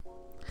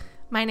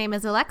My name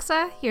is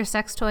Alexa, your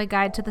sex toy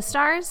guide to the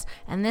stars,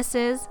 and this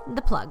is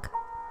The Plug.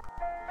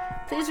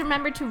 Please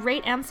remember to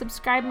rate and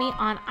subscribe me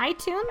on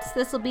iTunes.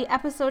 This will be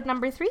episode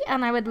number 3,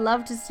 and I would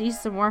love to see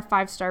some more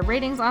 5-star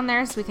ratings on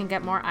there so we can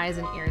get more eyes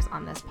and ears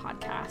on this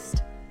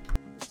podcast.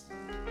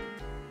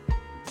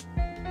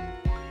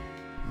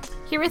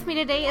 Here with me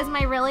today is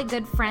my really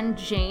good friend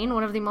Jane,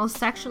 one of the most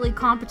sexually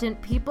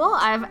competent people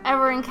I've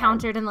ever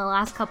encountered in the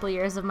last couple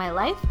years of my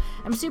life.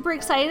 I'm super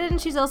excited,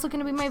 and she's also going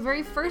to be my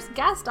very first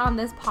guest on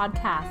this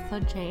podcast. So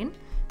Jane,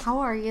 how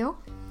are you?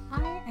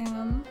 I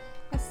am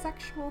a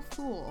sexual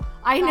fool.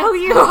 I know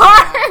you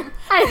are.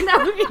 I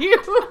know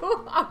you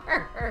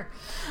are.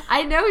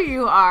 I know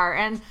you are.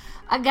 And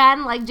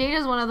again, like, Jane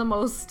is one of the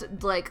most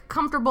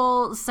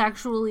comfortable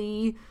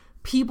sexually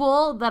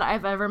people that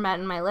I've ever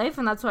met in my life,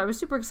 and that's why I was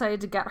super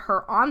excited to get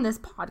her on this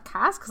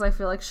podcast, because I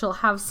feel like she'll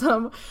have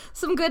some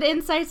good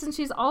insights. And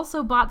she's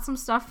also bought some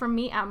stuff from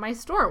me at my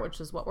store,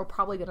 which is what we're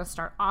probably going to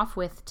start off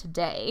with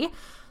today.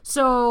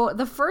 So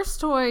the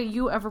first toy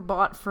you ever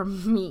bought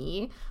from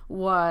me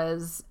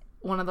was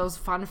one of those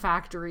Fun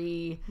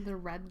Factory... The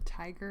red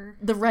tiger.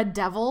 The red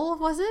devil,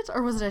 was it?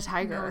 Or was it a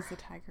tiger? No, it was the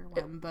tiger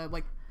one.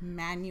 The,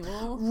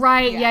 manual.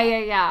 Right,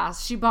 yeah.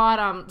 She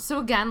bought, so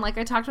again, like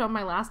I talked about in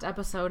my last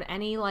episode,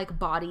 any,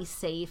 body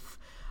safe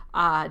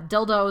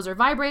dildos or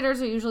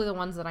vibrators are usually the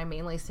ones that I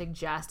mainly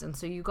suggest. And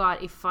so you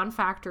got a Fun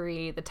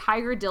Factory, the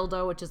tiger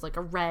dildo, which is like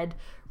a red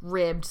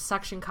ribbed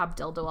suction cup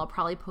dildo. I'll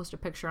probably post a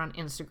picture on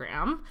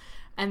Instagram.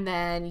 And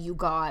then you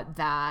got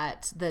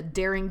the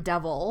Daring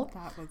Devil.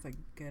 That was a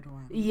good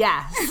one.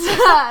 Yes.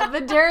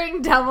 The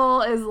Daring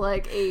Devil is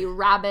like a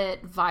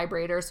rabbit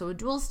vibrator, so a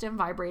dual stim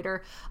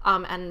vibrator.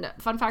 And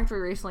Fun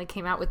Factory recently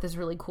came out with this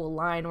really cool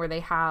line where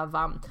they have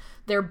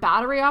their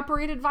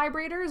battery-operated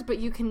vibrators, but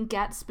you can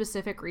get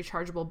specific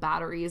rechargeable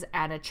batteries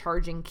and a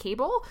charging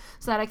cable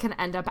so that it can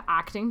end up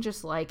acting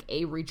just like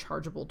a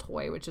rechargeable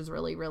toy, which is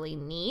really, really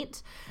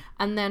neat.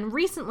 And then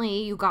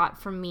recently you got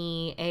from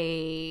me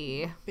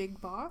a... Big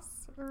Boss?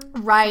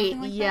 Right,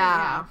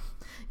 yeah.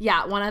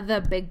 Yeah, one of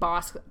the Big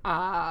Boss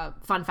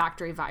Fun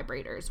Factory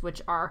vibrators, which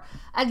are,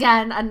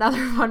 again,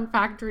 another Fun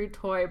Factory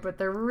toy, but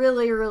they're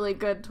really, really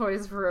good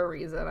toys for a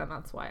reason, and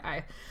that's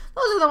why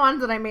those are the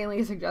ones that I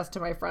mainly suggest to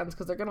my friends,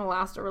 because they're going to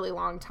last a really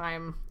long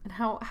time. And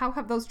how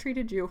have those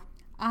treated you?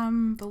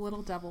 The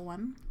little devil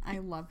one. I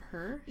love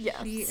her.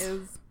 Yes. She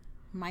is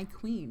my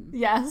queen.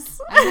 Yes.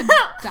 I would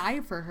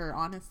die for her,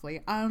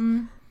 honestly.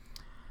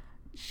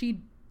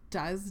 She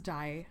does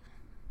die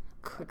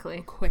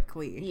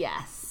quickly.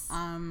 Yes.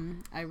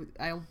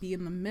 I'll be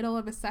in the middle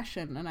of a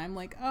session and I'm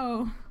like,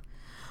 oh,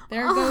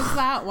 there goes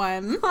that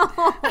one.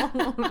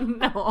 Oh,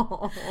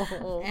 no.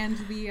 And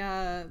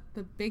the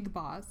Big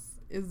Boss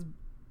is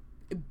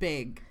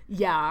big.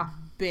 Yeah.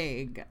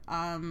 Big.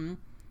 I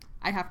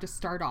have to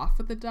start off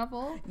with the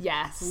devil.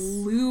 Yes.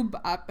 Lube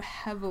up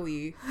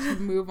heavily to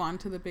move on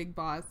to the Big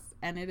Boss,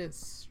 and it is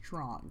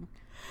strong.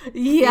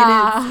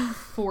 Yeah. It is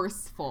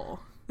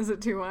forceful. Is it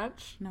too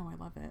much? No,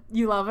 I love it.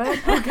 You love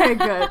it? Okay,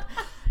 good.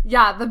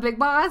 Yeah, the Big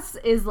Boss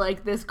is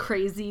like this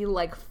crazy,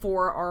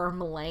 forearm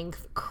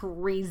length,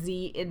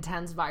 crazy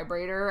intense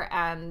vibrator.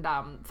 And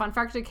Fun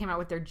Factory came out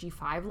with their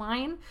G5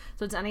 line.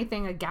 So it's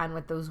anything, again,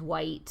 with those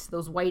white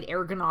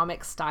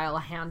ergonomic style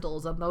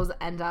handles. And those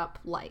end up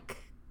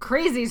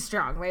crazy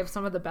strong. They have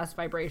some of the best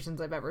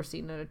vibrations I've ever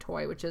seen in a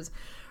toy, which is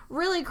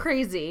really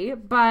crazy.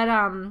 But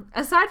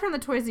aside from the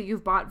toys that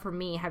you've bought from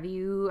me, have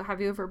you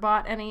ever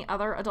bought any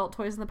other adult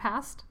toys in the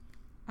past?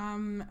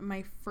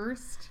 My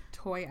first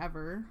toy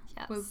ever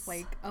was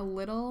a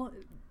little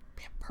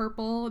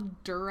purple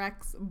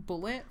Durex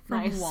bullet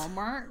from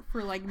Walmart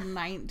for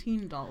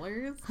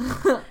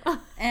 $19.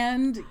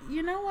 And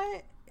you know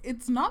what?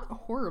 It's not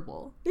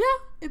horrible. Yeah.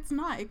 It's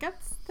not. It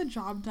gets the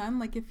job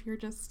done. If you're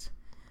just,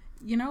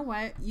 you know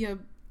what? You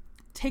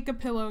take a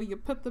pillow, you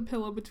put the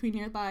pillow between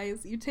your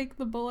thighs, you take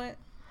the bullet,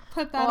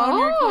 put that on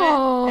your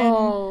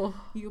clit, and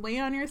you lay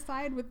on your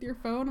side with your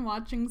phone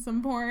watching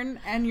some porn,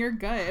 and you're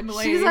good.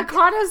 She's a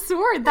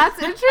connoisseur. That's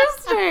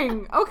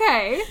interesting.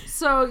 Okay.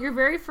 So your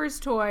very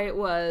first toy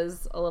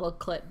was a little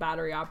clit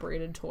battery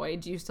operated toy.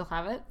 Do you still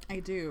have it? I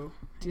do.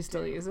 Do you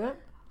still use it?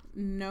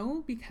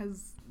 No,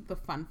 because the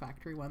Fun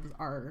Factory ones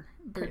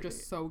they're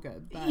just so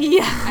good that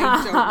yeah.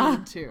 I don't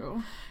need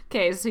to.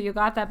 Okay, so you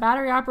got that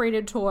battery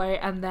operated toy,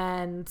 and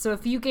then, so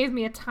if you gave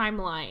me a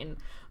timeline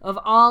of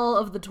all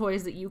of the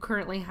toys that you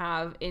currently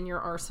have in your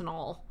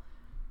arsenal,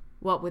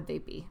 what would they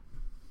be?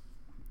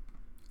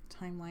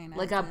 Timeline.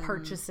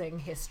 Purchasing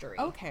history.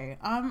 Okay.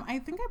 I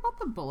think I bought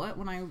the bullet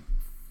when I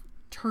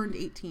turned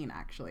 18,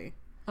 actually.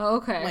 Oh,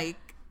 okay.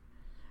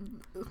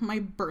 My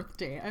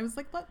birthday. I was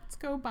like, let's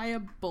go buy a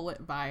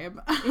bullet vibe.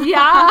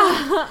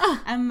 Yeah.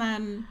 And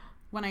then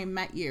when I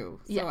met you,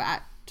 so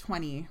at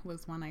 20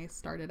 was when I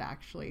started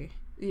actually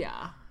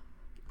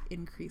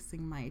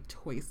increasing my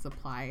toy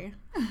supply.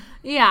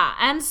 Yeah,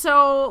 and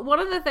so one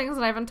of the things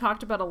that I haven't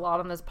talked about a lot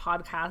on this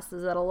podcast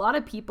is that a lot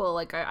of people,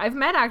 like, I've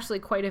met actually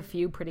quite a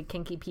few pretty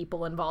kinky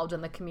people involved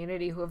in the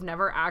community who have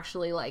never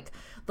actually, like,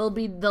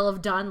 they'll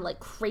have done, like,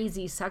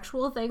 crazy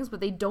sexual things, but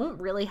they don't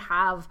really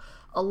have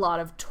a lot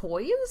of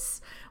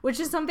toys, which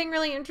is something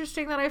really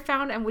interesting that I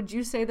found. And would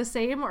you say the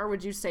same, or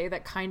would you say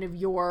that kind of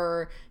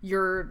your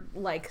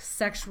like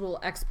sexual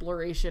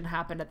exploration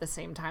happened at the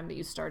same time that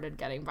you started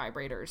getting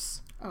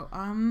vibrators?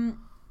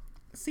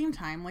 Same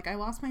time. Like, I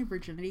lost my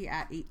virginity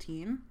at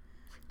 18.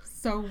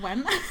 So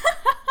when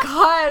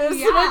God, it's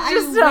yeah,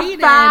 just I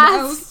waited.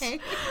 Fast. Okay.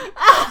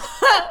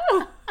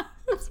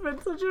 It's been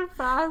such a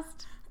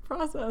fast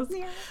process.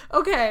 Yeah.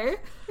 Okay.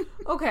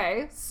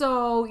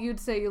 So you'd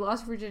say you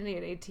lost virginity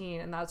at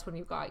 18, and that's when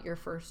you got your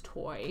first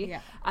toy.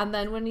 Yeah. And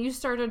then when you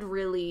started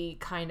really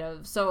kind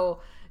of,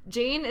 so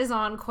Jane is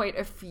on quite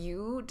a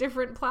few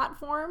different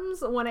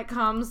platforms when it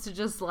comes to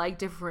just like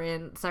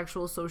different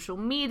sexual social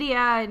media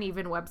and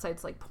even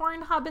websites like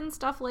PornHub and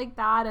stuff like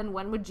that. And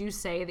when would you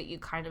say that you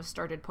kind of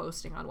started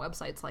posting on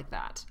websites like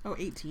that? Oh,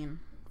 18.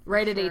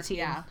 Right at 18.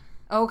 Yeah.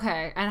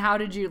 Okay. And how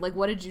did you, like,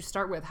 what did you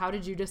start with? How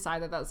did you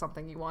decide that that's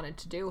something you wanted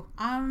to do?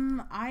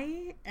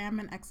 I am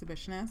an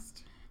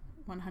exhibitionist,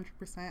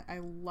 100%. I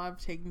love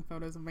taking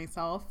photos of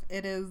myself.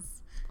 It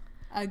is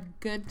a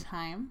good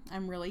time.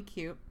 I'm really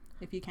cute,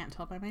 if you can't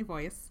tell by my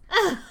voice.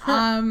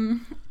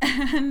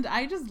 And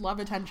I just love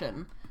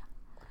attention.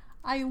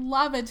 I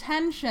love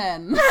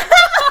attention.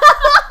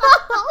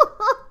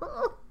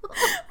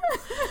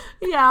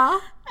 Yeah.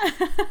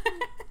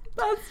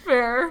 That's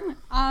fair.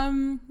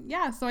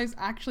 Yeah, so I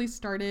actually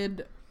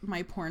started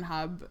my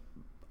PornHub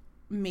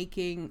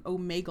making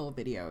Omegle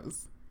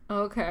videos.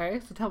 Okay,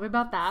 so tell me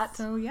about that.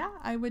 So yeah,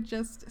 I would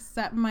just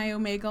set my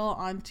Omegle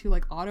onto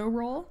like auto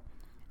roll,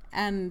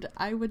 and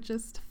I would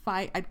just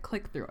I'd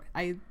click through it.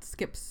 I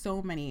skip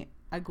so many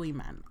ugly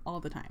men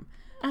all the time.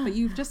 But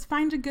you just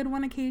find a good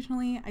one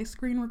occasionally. I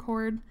screen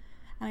record,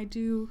 and I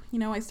do,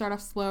 I start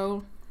off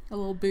slow, a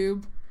little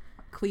boob,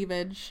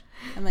 cleavage,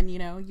 and then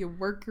you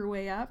work your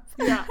way up.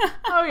 Yeah.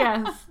 Oh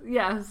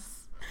yes.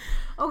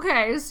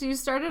 Okay, so you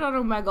started on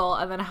Omegle,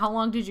 and then how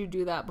long did you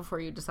do that before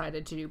you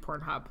decided to do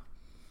PornHub?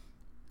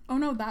 Oh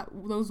no,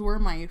 those were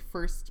my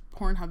first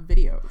PornHub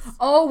videos.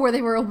 Oh, where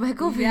they were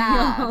Omegle videos.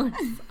 Yeah.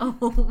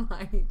 Oh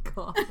my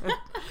god.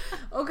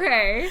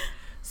 Okay.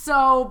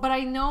 So, but I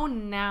know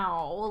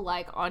now,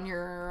 like, on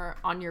your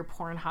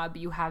PornHub,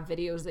 you have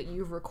videos that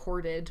you've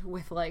recorded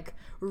with, like,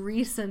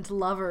 recent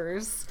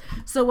lovers.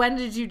 So when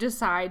did you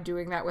decide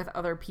doing that with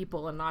other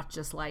people and not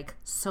just, like,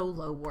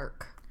 solo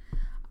work?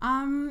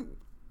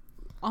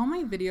 All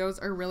my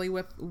videos are really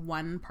with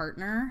one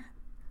partner.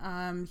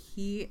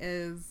 He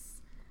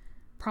is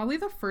probably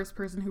the first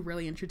person who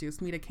really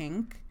introduced me to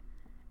kink.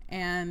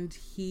 And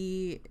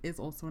he is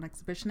also an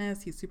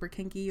exhibitionist. He's super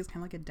kinky. He's kind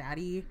of like a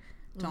daddy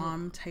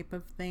dom type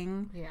of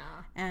thing. Yeah.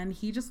 And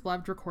he just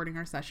loved recording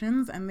our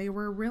sessions, and they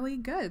were really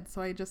good.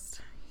 So he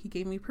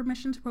gave me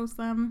permission to post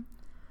them,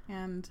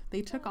 and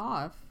they took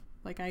off.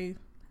 Like, I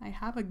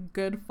have a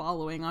good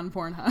following on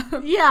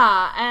Pornhub.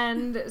 Yeah,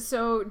 and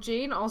so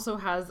Jane also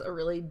has a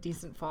really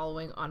decent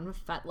following on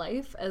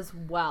Fetlife as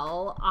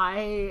well.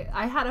 I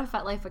had a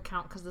Fetlife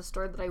account because the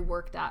store that I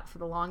worked at for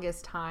the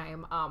longest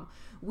time,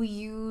 we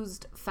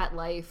used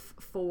Fetlife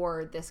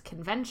for this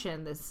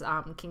convention, this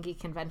kinky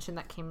convention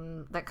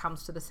that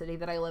comes to the city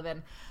that I live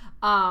in.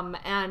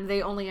 And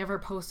they only ever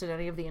posted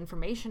any of the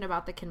information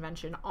about the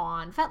convention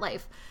on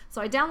Fetlife.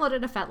 So I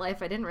downloaded a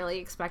Fetlife. I didn't really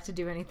expect to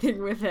do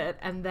anything with it.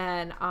 And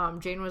then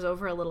Jane was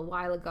over a little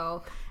while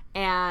ago,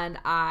 and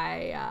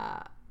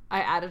I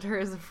added her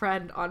as a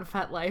friend on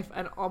Fetlife,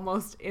 and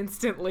almost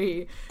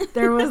instantly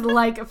there was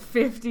like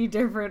 50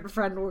 different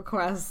friend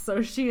requests.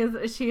 So she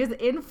is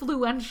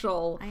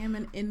influential. I am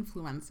an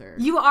influencer.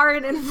 You are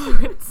an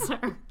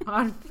influencer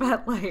on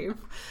Fetlife.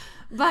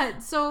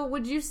 But so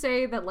would you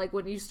say that, like,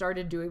 when you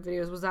started doing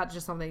videos, was that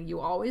just something you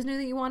always knew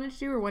that you wanted to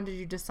do, or when did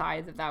you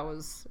decide that it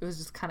was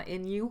just kind of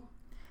in you?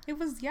 It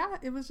was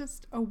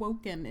just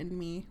awoken in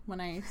me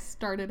when I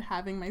started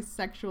having my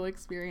sexual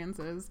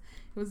experiences.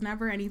 It was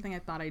never anything I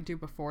thought I'd do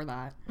before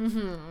that.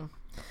 Mm-hmm.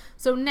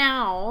 So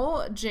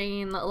now,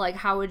 Jane, like,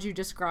 how would you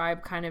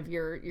describe kind of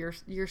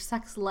your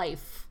sex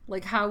life?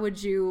 Like, how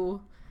would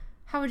you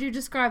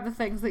describe the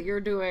things that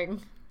you're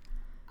doing?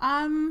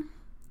 Deviant.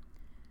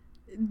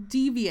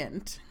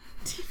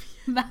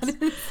 That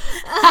is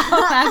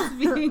how that's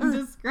being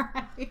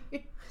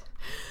described.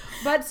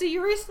 But so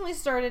you recently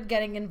started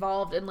getting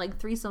involved in like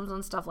threesomes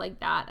and stuff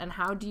like that, and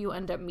how do you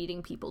end up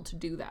meeting people to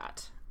do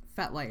that?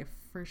 Fetlife,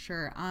 for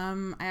sure.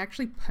 I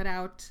actually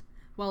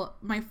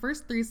my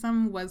first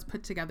threesome was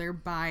put together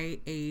by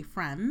a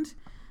friend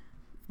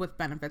with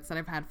benefits that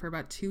I've had for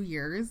about 2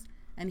 years,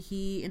 and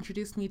he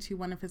introduced me to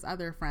one of his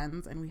other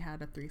friends, and we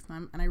had a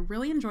threesome, and I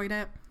really enjoyed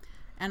it.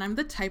 And I'm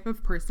the type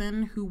of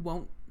person who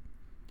won't,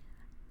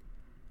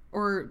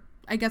 or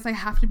I guess I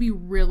have to be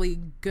really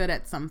good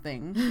at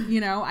something,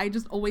 I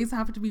just always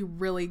have to be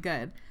really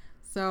good.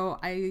 So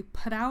I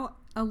put out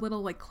a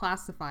little like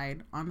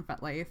classified on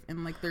Fetlife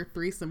in like their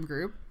threesome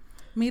group,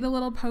 made a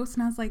little post,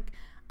 and I was like,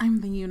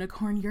 I'm the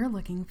unicorn you're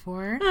looking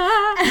for.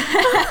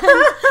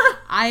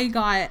 I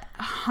got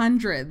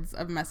hundreds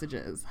of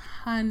messages,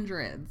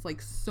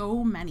 like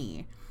so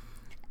many.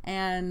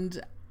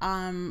 And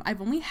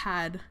I've only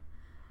had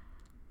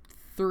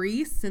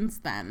 3 since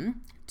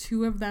then.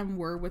 2 of them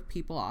were with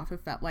people off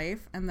of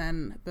Fetlife, and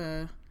then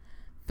the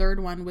 3rd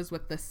one was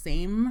with the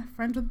same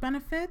friend with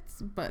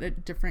benefits, but a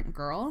different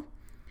girl.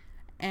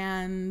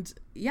 And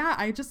yeah,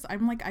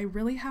 I'm like, I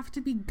really have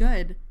to be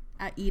good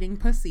at eating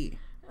pussy.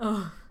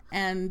 Ugh.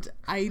 And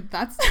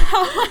that's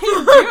how I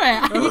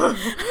do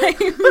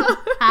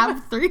it. I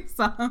have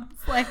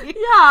threesomes. Like,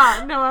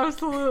 yeah, no,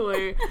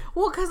 absolutely.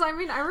 Well, because I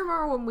mean, I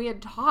remember when we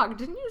had talked,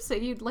 didn't you say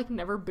you'd like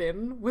never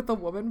been with a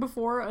woman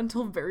before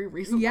until very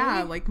recently?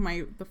 Yeah, like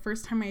the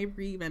first time I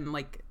ever even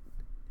like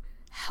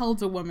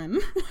held a woman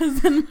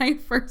was in my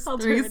first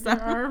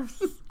threesome.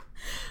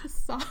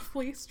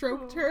 Softly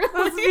stroked her.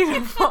 That's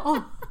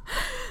beautiful.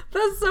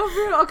 That's so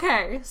beautiful.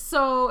 Okay,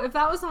 so if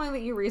that was something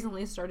that you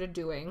recently started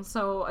doing,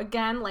 so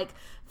again, like,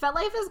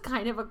 Fetlife is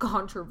kind of a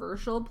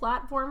controversial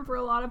platform for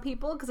a lot of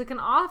people because it can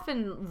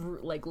often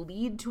like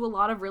lead to a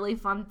lot of really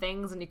fun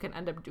things, and you can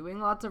end up doing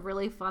lots of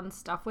really fun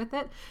stuff with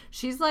it.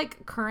 She's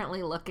like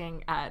currently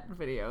looking at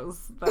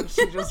videos that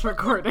she just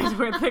recorded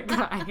with a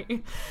guy.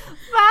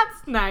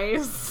 That's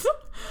nice.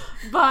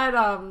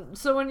 But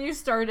so when you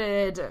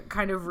started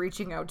kind of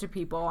reaching out to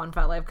people on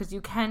Fetlife, because you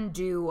can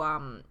do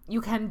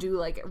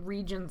like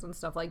regions and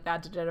stuff like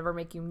that, did it ever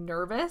make you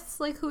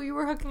nervous, like who you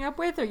were hooking up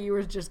with, or you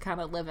were just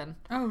kind of living?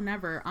 Oh,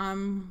 never.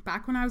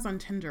 Back when I was on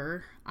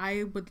Tinder,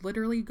 I would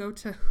literally go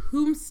to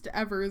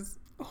whomstever's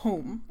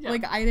home. Yeah.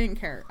 Like, I didn't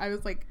care. I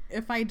was like,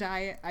 if I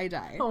die, I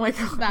die. Oh my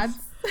god.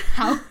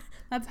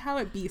 That's how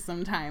it be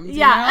sometimes.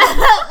 Yeah. You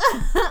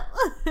know?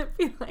 It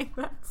be like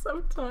that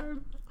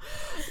sometimes.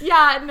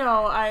 Yeah,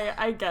 no,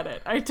 I get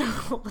it. I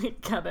totally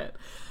get it.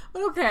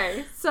 But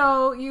okay,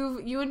 so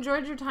you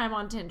enjoyed your time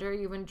on Tinder,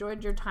 you've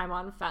enjoyed your time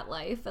on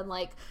Fetlife, and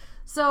like,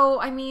 so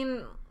I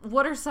mean,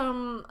 what are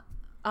some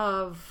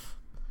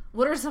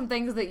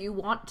things that you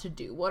want to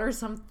do? What are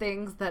some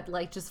things that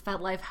like just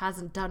Fetlife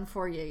hasn't done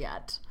for you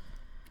yet?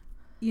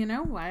 You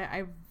know what?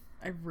 I've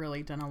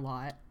really done a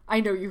lot.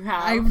 I know you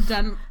have. I've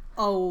done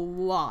a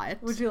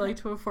lot. Would you like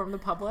to inform the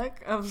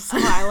public of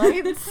some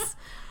highlights?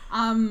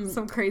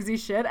 Some crazy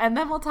shit, and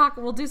then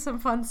we'll do some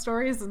fun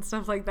stories and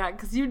stuff like that,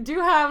 because you do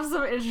have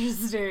some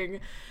interesting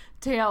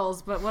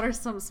tales. But what are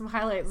some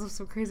highlights of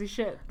some crazy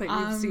shit that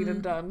you've seen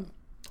and done?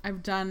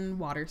 I've done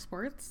water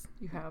sports.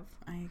 You have?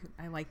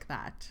 I like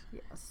that.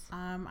 Yes.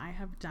 I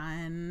have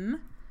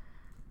done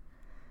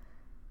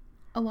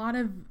a lot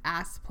of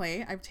ass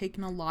play. I've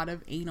taken a lot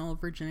of anal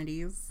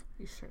virginities.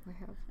 You certainly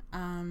have.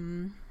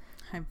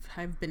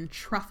 I've been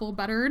truffle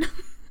buttered.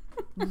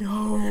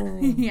 No.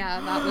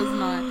 Yeah, that was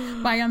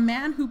not by a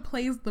man who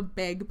plays the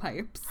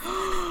bagpipes.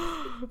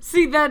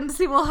 See,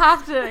 we'll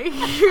have to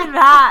hear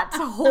that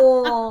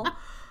whole.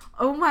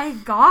 Oh my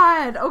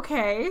god.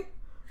 Okay,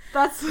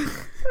 that's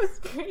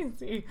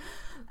crazy.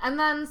 And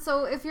then,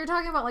 so if you're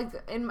talking about, like,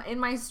 in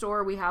my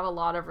store, we have a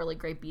lot of really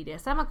great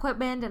BDSM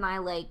equipment, and I,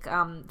 like,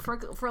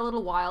 for a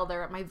little while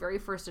there, at my very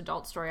first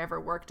adult store I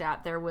ever worked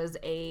at, there was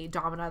a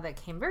domina that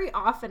came very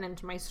often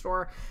into my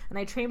store, and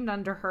I trained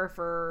under her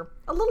for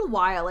a little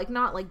while, like,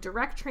 not, like,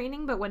 direct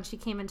training, but when she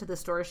came into the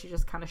store, she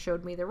just kind of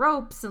showed me the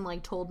ropes, and,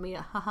 like, told me,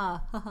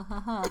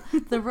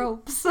 the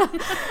ropes, and,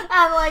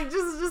 like,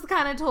 just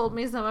kind of told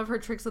me some of her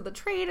tricks of the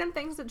trade and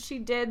things that she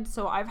did.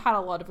 So I've had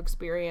a lot of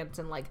experience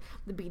in, like,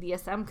 the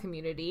BDSM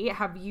community.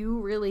 Have you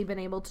really been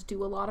able to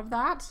do a lot of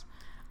that?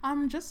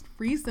 Just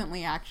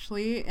recently,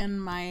 actually, in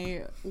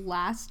my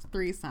last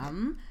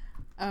threesome,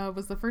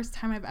 was the first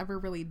time I've ever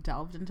really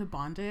delved into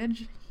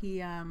bondage.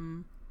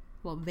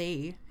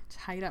 They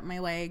tied up my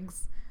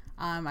legs.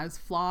 I was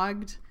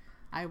flogged.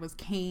 I was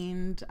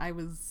caned. I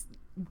was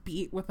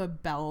beat with a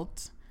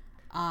belt,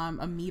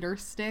 a meter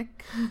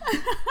stick.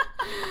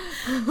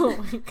 Oh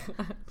my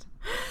god.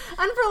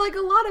 And for, like,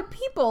 a lot of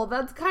people,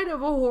 that's kind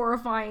of a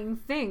horrifying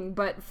thing.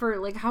 But for,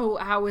 like,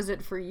 how is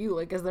it for you?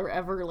 Like, is there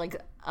ever, like,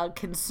 a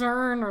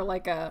concern or,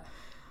 like,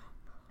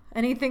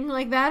 anything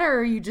like that?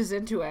 Or are you just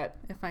into it?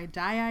 If I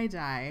die, I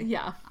die.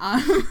 Yeah.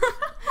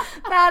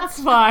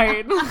 That's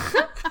fine.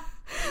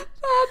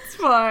 That's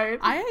fine.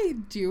 I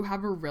do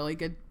have a really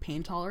good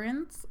pain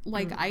tolerance.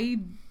 Like, I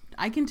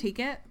can take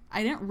it.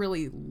 I didn't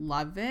really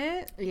love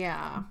it.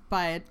 Yeah.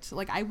 But,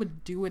 like, I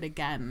would do it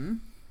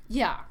again.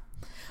 Yeah.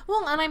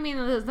 Well, and I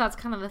mean, that's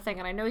kind of the thing.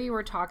 And I know you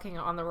were talking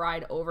on the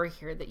ride over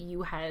here that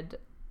you had,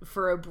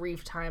 for a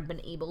brief time, been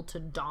able to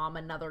dom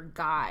another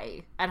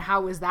guy. And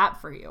how was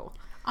that for you?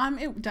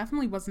 It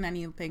definitely wasn't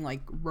anything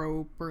like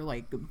rope or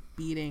like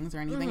beatings or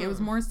anything. It was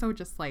more so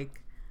just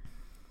like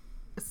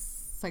a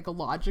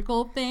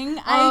psychological thing,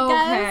 I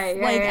guess.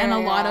 Yeah, like, and a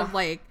lot of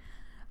like,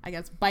 I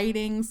guess,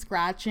 biting,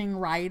 scratching,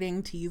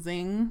 riding,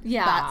 teasing,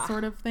 that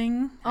sort of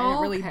thing. I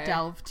didn't really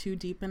delve too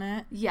deep in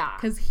it. Yeah.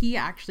 Because he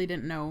actually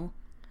didn't know.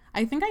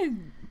 I think I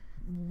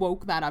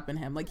woke that up in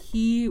him. Like,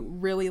 he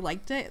really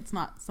liked it. It's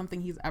not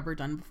something he's ever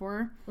done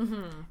before.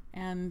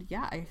 And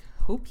yeah, I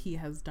hope he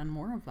has done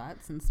more of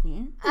that since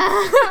me.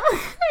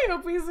 I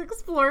hope he's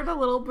explored a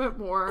little bit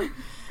more.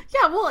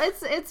 Yeah, well,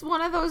 it's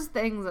one of those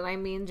things, and I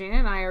mean, Jane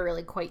and I are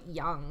really quite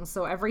young,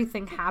 so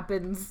everything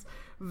happens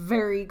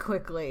very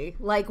quickly.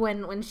 Like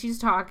when she's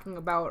talking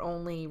about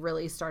only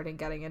really starting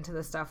getting into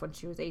this stuff when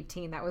she was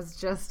 18, that was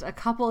just a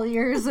couple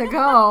years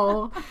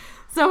ago.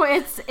 So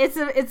it's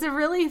a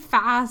really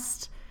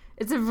fast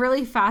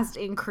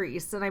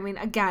increase. And I mean,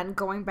 again,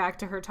 going back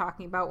to her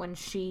talking about when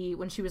she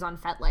was on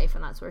Fetlife,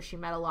 and that's where she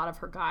met a lot of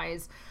her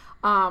guys.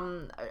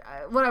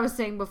 What I was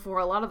saying before,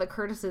 a lot of the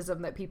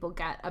criticism that people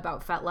get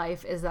about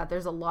Fetlife is that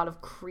there's a lot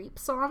of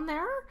creeps on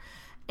there,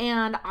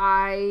 and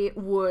I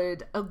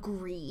would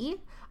agree.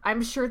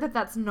 I'm sure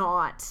that's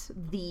not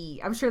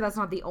the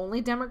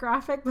only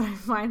demographic, but I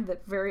find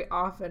that very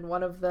often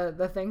one of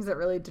the things that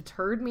really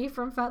deterred me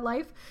from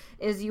Fetlife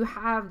is you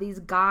have these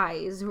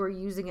guys who are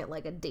using it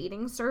like a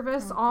dating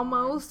service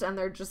almost, and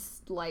they're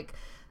just like,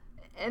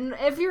 and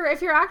if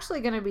you're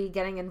actually going to be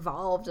getting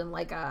involved in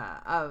like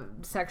a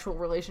sexual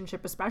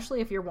relationship, especially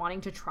if you're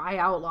wanting to try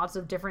out lots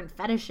of different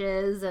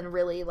fetishes and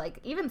really like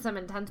even some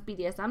intense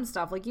BDSM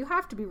stuff, like you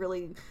have to be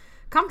really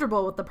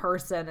comfortable with the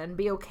person and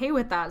be okay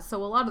with that.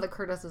 So a lot of the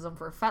criticism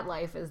for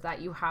Fetlife is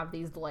that you have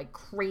these like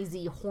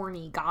crazy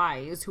horny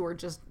guys who are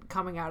just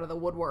coming out of the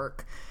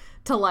woodwork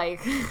to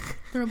like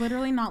they're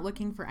literally not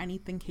looking for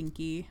anything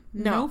kinky.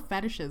 No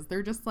fetishes.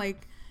 They're just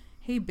like,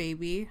 hey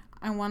baby,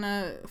 I want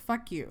to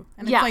fuck you.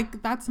 And it's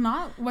like, that's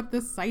not what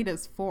this site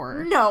is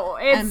for. No,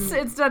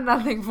 it's done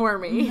nothing for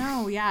me.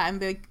 No, yeah. And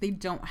they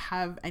don't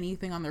have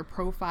anything on their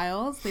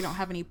profiles. They don't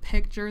have any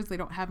pictures. They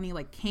don't have any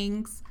like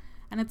kinks.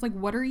 And it's like,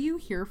 what are you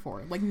here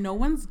for? Like, no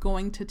one's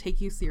going to take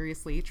you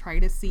seriously, try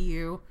to see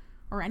you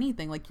or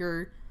anything. Like,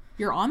 you're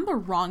on the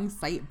wrong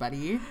site,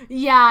 buddy.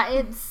 Yeah,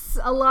 it's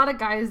a lot of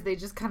guys, they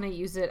just kind of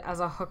use it as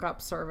a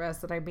hookup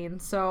service. And I mean,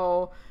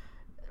 so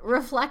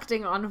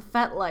reflecting on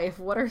Fetlife,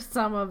 what are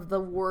some of the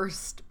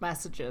worst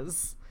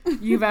messages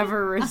you've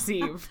ever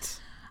received?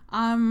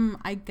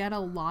 I get a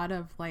lot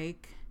of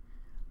like,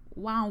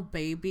 wow,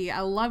 baby,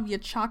 I love your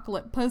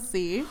chocolate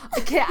pussy.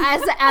 Okay,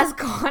 as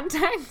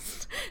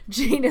context,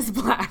 Jane is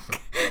black.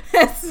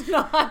 It's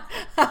not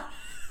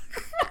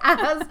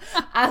as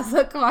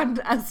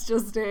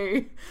just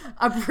a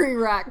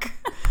prereq.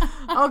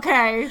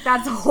 Okay,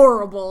 that's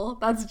horrible.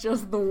 That's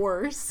just the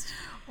worst.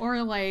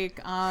 Or like,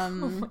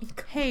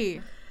 hey,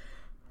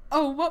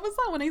 oh, what was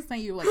that when I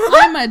sent you? Like,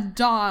 I'm a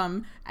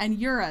dom and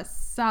you're a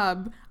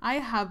sub. I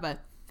have a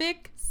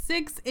thick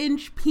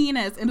 6-inch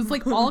penis, and it's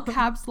like all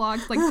caps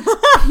locks, like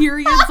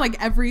periods,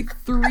 like every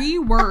 3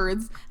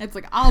 words. It's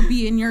like, I'll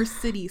be in your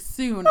city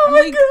soon. Oh I'm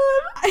my like,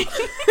 god.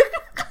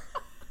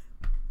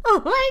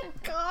 Oh my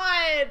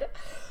god.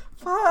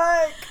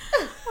 Fuck.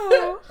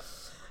 Oh.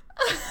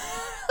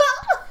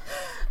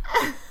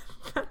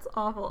 That's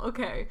awful.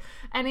 Okay.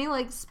 Any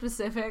like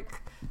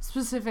specific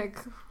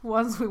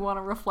ones we want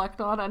to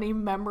reflect on? Any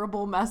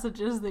memorable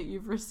messages that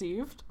you've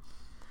received?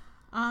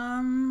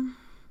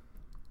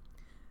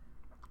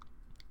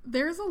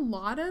 There's a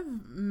lot of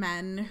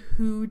men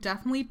who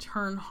definitely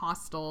turn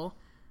hostile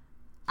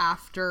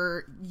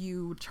after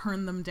you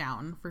turn them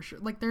down, for sure.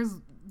 Like, there's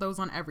those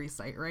on every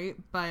site, right?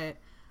 But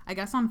I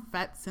guess on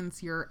Fet,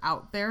 since you're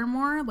out there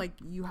more, like,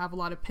 you have a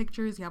lot of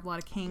pictures, you have a lot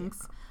of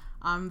kinks.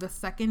 The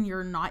second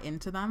you're not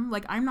into them,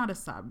 like, I'm not a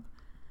sub.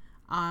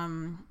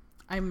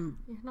 You're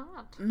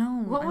not.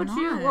 No, what would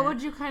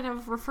you kind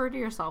of refer to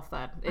yourself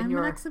then? I'm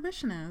an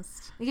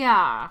exhibitionist.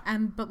 Yeah.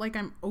 But like,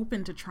 I'm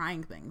open to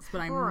trying things,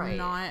 but I'm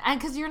not. And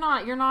because you're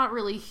not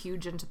really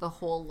huge into the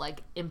whole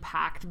like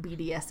impact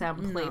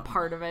BDSM play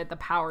part of it, the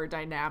power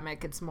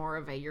dynamic. It's more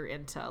of you're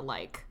into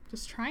like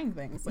just trying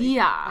things. Like,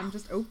 yeah. I'm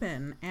just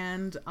open,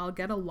 and I'll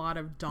get a lot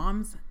of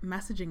doms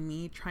messaging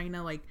me trying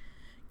to like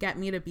get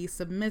me to be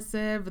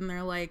submissive, and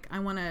they're like, I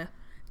want to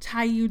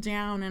tie you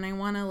down and I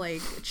want to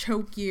like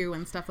choke you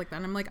and stuff like that.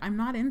 And I'm like, I'm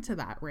not into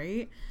that,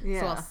 right? Yeah.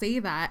 So I'll say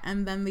that,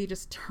 and then they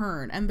just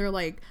turn and they're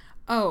like,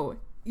 oh,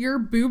 your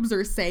boobs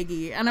are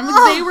saggy. And I'm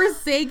like, they were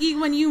saggy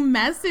when you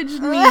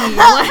messaged me.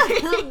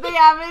 Like, they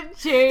haven't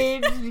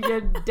changed,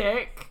 you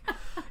dick.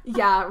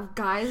 Yeah,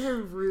 guys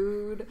are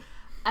rude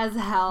as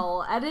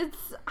hell. And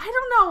it's, I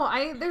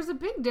don't know, there's a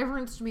big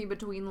difference to me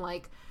between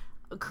like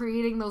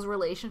creating those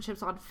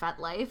relationships on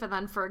Fetlife and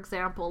then, for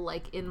example,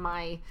 like in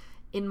my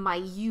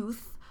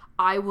youth,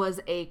 I was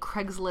a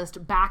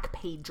Craigslist back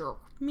pager.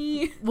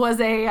 Me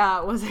was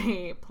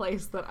a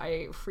place that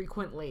I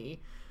frequented.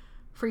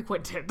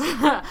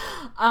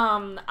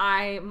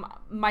 I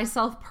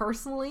myself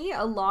personally,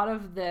 a lot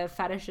of the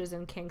fetishes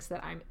and kinks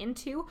that I'm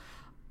into,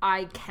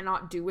 I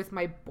cannot do with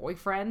my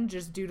boyfriend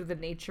just due to the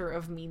nature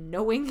of me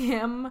knowing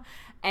him,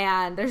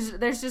 and there's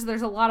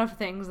a lot of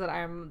things that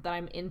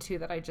I'm into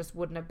that I just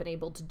wouldn't have been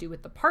able to do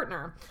with the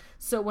partner.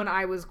 So when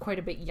I was quite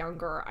a bit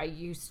younger, I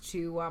used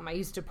to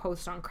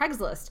post on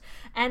Craigslist,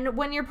 and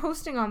when you're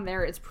posting on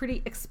there, it's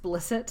pretty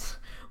explicit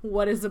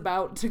what is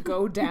about to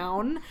go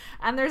down.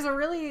 And there's a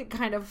really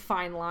kind of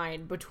fine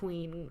line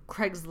between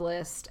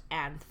Craigslist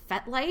and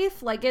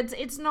Fetlife. Like,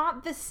 it's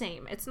not the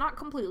same. It's not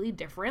completely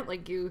different.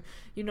 Like, you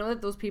know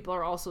that those people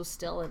are also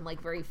still in,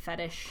 like, very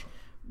fetish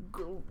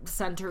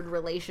centered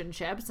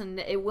relationships, and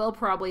it will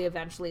probably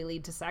eventually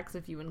lead to sex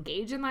if you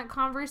engage in that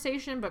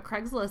conversation. But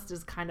Craigslist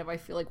is kind of, I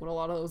feel like, what a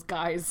lot of those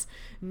guys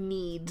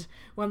need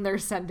when they're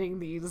sending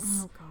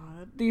these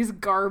these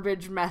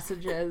garbage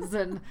messages.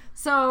 And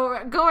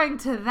so going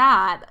to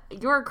that,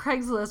 your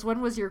Craigslist,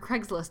 when was your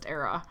Craigslist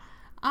era?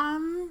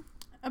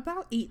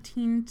 About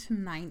 18 to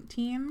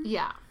 19.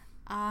 Yeah.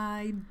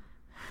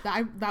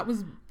 That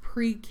was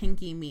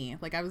pre-kinky me.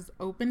 Like, I was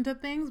open to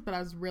things, but I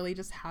was really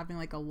just having,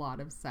 like, a lot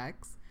of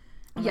sex.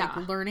 And,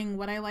 like, learning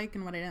what I like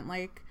and what I didn't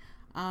like.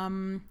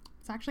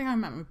 It's actually how I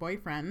met my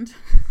boyfriend.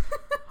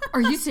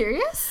 Are you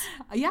serious?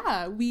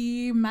 Yeah,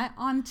 we met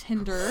on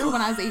Tinder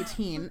when I was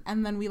 18,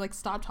 and then we, like,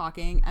 stopped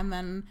talking, and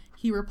then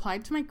he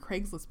replied to my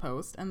Craigslist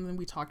post, and then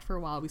we talked for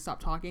a while. We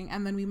stopped talking,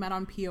 and then we met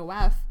on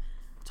POF,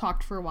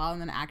 talked for a while,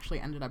 and then actually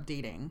ended up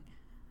dating.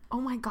 Oh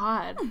my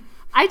god.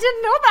 I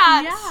didn't know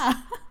that.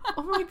 Yeah.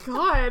 Oh my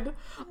god.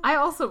 I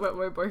also met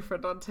my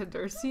boyfriend on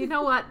Tinder. So you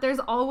know what? There's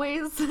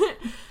always...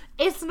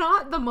 It's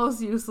not the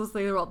most useless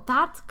thing in the world.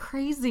 That's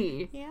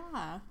crazy.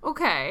 Yeah.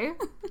 Okay.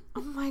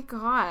 Oh my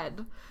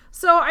god.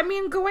 So, I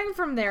mean, going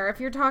from there, if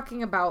you're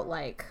talking about,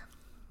 like,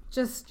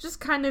 just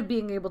kind of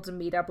being able to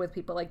meet up with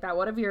people like that,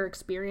 what have your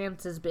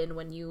experiences been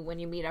when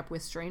you meet up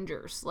with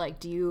strangers? Like,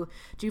 do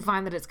you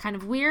find that it's kind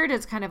of weird,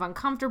 it's kind of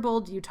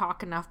uncomfortable? Do you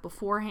talk enough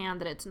beforehand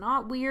that it's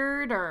not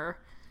weird? Or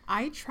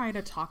I try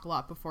to talk a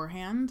lot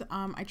beforehand.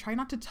 I try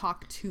not to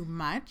talk too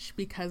much,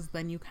 because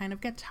then you kind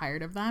of get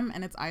tired of them,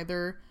 and it's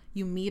either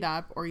you meet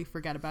up or you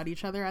forget about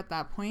each other at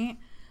that point.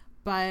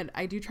 But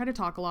I do try to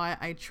talk a lot.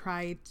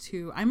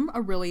 I'm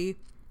a really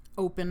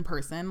open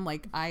person.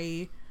 Like,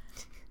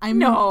 I'm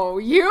no,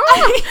 you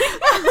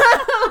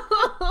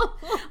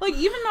like,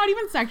 not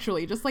even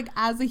sexually, just like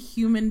as a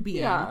human being.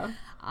 Yeah.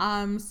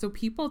 So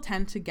people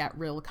tend to get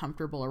real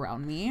comfortable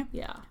around me.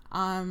 Yeah.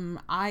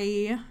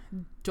 I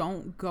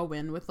don't go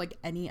in with, like,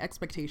 any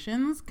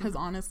expectations, because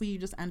honestly, you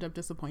just end up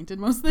disappointed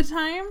most of the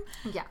time.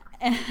 Yeah.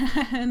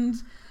 And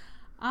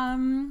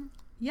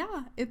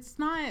yeah, it's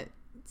not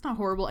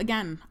horrible.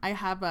 Again, I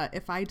have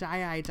if I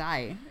die, I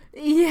die.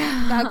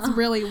 Yeah. That's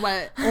really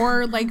what,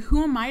 or like,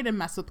 who am I to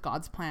mess with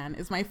God's plan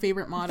is my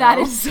favorite motto. That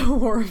is so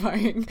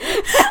horrifying.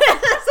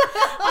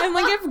 I'm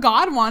like, if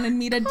God wanted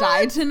me to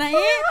die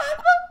tonight,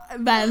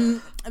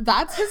 then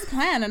that's his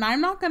plan, and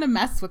I'm not going to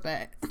mess with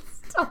it.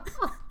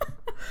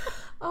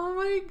 Oh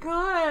my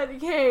god.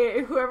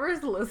 Okay,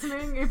 whoever's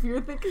listening, if you're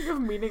thinking of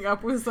meeting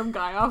up with some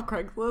guy off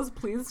Craigslist,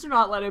 please do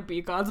not let it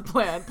be God's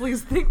plan.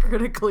 Please think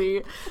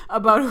critically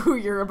about who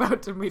you're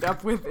about to meet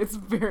up with. It's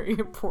very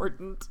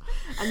important.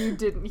 And you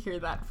didn't hear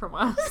that from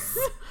us.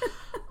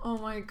 Oh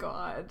my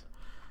god.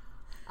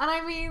 And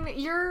I mean,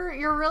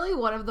 you're really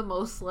one of the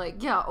most,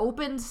 like,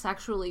 open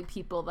sexually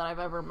people that I've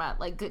ever met.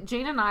 Like,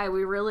 Jane and I,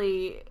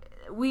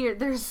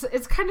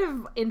 it's kind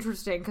of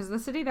interesting, because the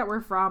city that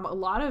we're from, a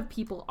lot of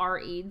people our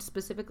age,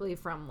 specifically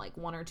from, like,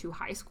 1 or 2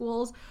 high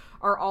schools,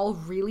 are all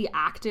really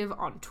active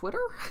on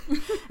Twitter.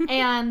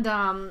 And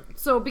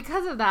so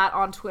because of that,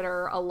 on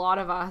Twitter, a lot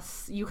of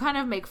us, you kind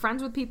of make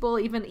friends with people,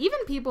 even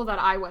people that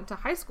I went to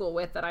high school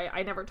with that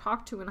I never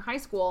talked to in high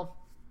school.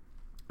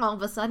 All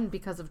of a sudden,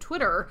 because of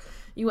Twitter,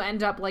 you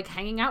end up, like,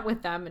 hanging out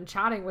with them and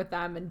chatting with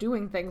them and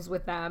doing things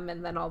with them,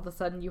 and then all of a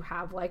sudden you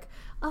have, like,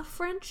 a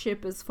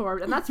friendship is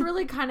formed. And that's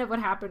really kind of what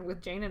happened with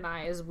Jane and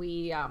I, is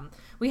we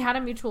had a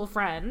mutual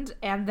friend,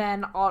 and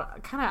then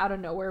kind of out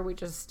of nowhere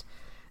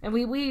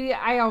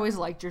I always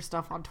liked your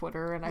stuff on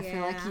Twitter, and I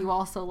feel like you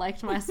also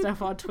liked my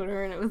stuff on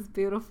Twitter, and it was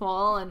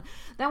beautiful. And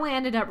then we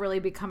ended up really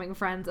becoming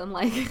friends, and,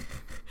 like,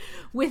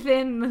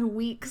 within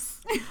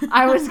weeks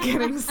I was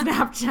getting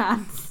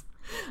Snapchats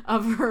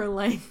of her,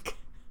 like,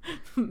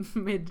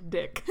 mid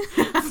dick.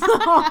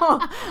 So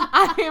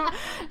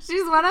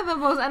she's one of the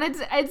most, and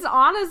it's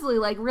honestly,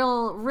 like,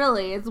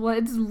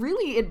 it's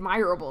really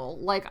admirable.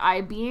 Like,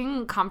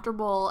 being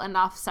comfortable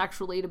enough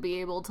sexually to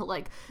be able to,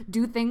 like,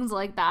 do things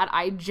like that.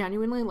 I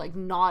genuinely, like,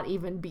 not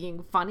even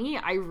being funny,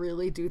 I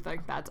really do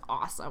think that's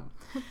awesome.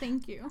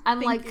 Thank you.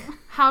 And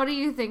how do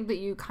you think that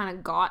you kind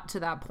of got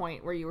to that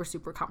point where you were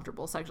super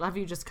comfortable sexually? Have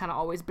you just kind of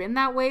always been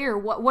that way, or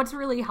what's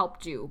really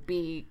helped you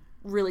be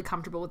really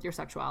comfortable with your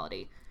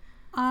sexuality?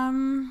 I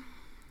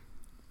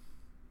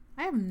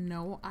have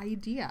no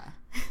idea.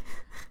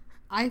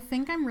 I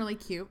think I'm really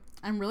cute.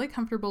 I'm really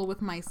comfortable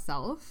with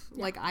myself.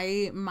 Yeah. Like,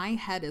 my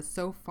head is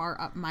so far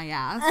up my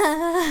ass.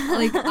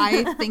 Like,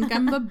 I think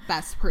I'm the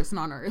best person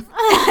on earth.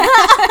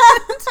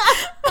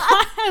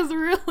 That has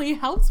really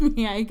helped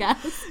me, I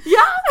guess.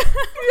 Yeah,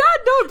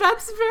 no,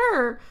 that's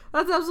fair.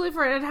 That's absolutely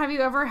fair. And have you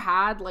ever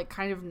had, like,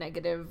 kind of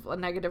a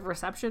negative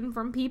reception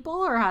from people,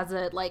 or has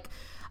it, like,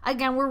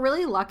 again, we're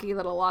really lucky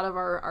that a lot of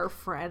our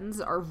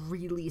friends are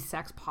really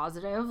sex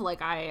positive.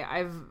 Like,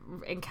 I've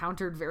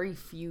encountered very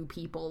few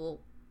people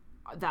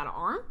that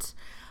aren't.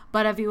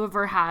 But have you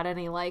ever had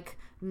any like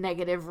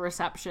negative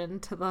reception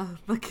to the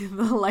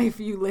life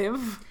you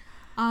live?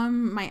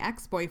 My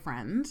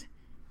ex-boyfriend,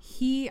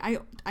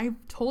 I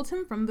told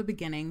him from the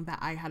beginning that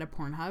I had a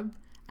PornHub,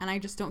 and I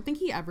just don't think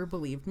he ever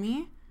believed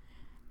me.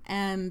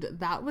 And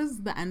that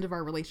was the end of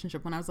our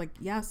relationship, when I was like,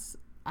 yes,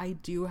 I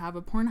do have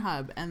a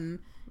PornHub. And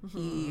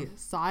he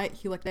saw it,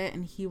 he looked at it,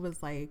 and he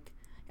was like,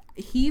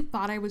 he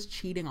thought I was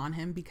cheating on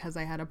him because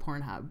I had a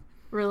PornHub.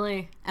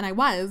 Really? And I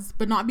was,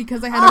 but not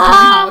because I had a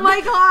PornHub. Oh my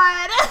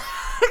god!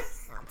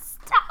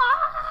 Stop!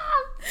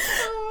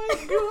 Oh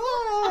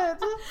my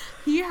god!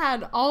 He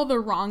had all the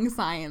wrong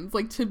signs,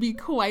 like, to be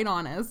quite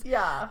honest.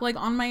 Yeah. Like,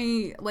 on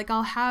my, like,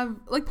 I'll have,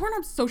 like,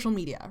 Pornhub's social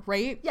media,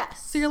 right?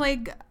 Yes. So you're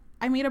like,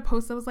 I made a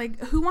post that was like,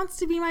 who wants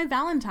to be my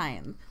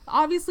Valentine?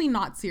 Obviously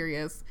not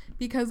serious,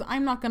 because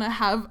I'm not going to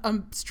have a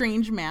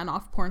strange man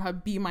off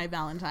Pornhub be my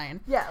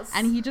Valentine. Yes.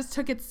 And he just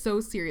took it so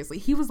seriously.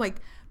 He was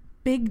like,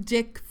 Big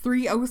Dick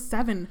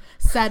 307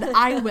 said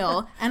I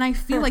will, and I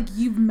feel like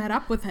you've met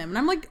up with him. And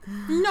I'm like,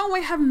 no, I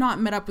have not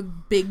met up with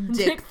Big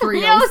Dick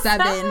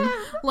 307.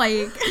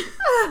 Like,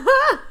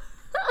 oh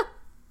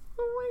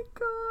my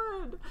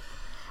god.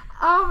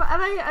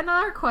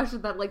 Another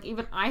question that like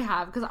even I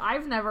have, because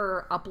I've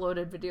never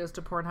uploaded videos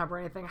to Pornhub or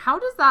anything. How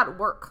does that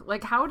work?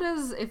 Like,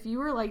 if you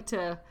were like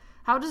to,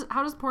 how does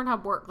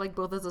Pornhub work? Like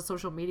both as a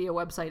social media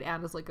website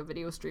and as like a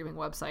video streaming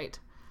website?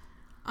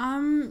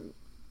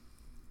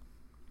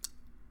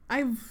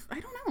 I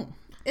don't know.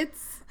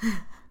 It's,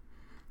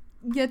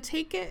 you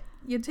take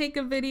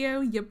a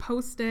video, you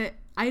post it.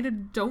 I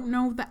don't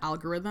know the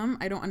algorithm.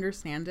 I don't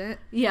understand it.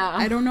 Yeah.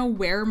 I don't know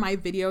where my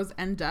videos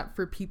end up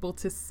for people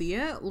to see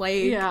it.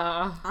 Like,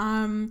 yeah.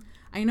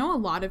 I know a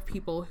lot of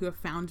people who have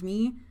found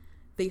me,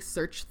 they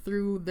search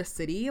through the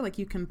city. Like,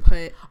 you can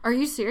put... Are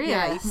you serious?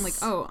 Yeah, you can like,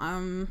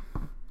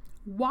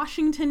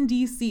 Washington,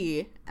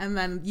 D.C. And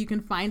then you can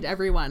find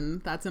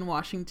everyone that's in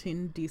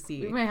Washington, D.C.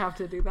 We may have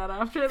to do that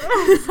after this.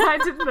 I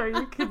didn't know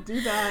you could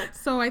do that.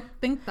 So I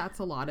think that's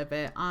a lot of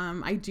it.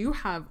 I do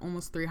have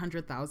almost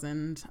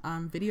 300,000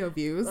 video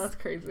views. That's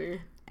crazy.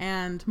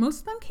 And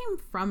most of them came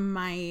from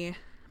my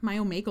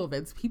Omegle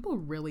vids. People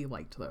really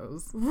liked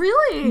those.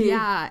 Really?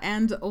 Yeah.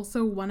 And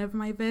also one of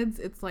my vids,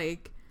 it's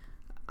like,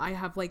 I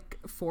have like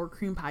 4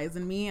 cream pies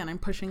in me and I'm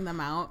pushing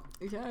them out.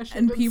 Yeah,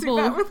 and people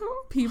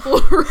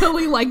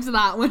really liked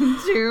that one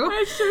too.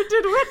 I sure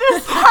did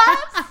witness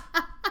that.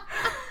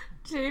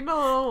 Jane, a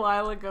little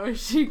while ago,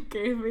 she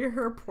gave me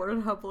her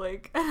Pornhub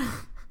link.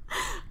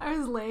 I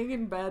was laying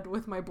in bed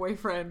with my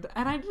boyfriend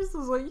and I just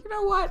was like, you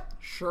know what?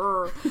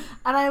 Sure.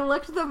 And I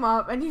looked them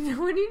up, and you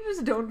know when you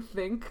just don't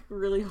think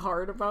really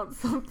hard about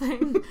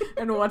something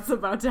and what's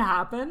about to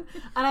happen?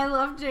 And I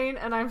love Jane,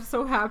 and I'm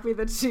so happy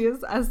that she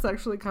is as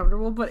sexually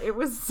comfortable, but it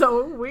was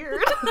so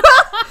weird.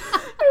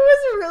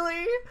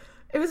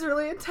 It was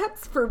really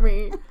intense for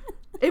me.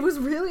 It was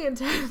really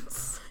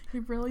intense.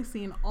 You've really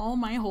seen all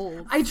my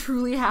holes. I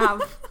truly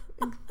have.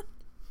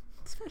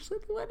 Especially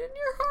the one in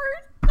your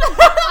heart.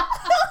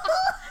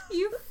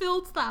 You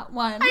filled that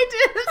one. I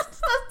did.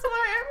 That's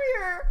why I'm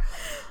here.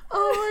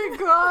 Oh my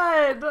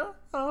god.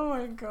 Oh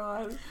my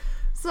god.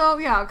 So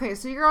yeah, okay,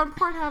 so you're on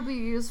Pornhub, you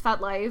use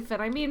Fetlife,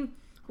 and I mean,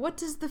 what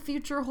does the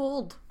future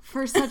hold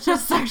for such a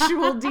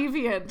sexual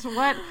deviant?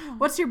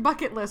 What's your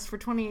bucket list for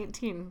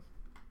 2018?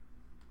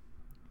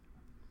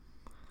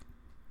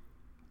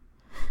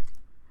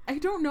 I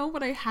don't know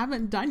what I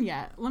haven't done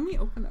yet. Let me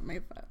open up my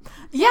phone.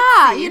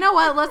 Yeah, you know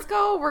what? Let's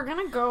go. We're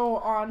going to go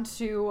on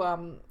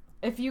to,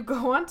 if you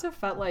go onto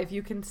Fetlife,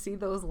 you can see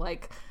those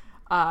like,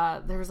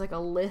 there's like a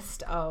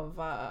list of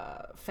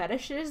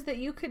fetishes that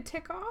you could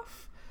tick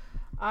off.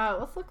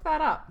 Let's look that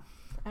up.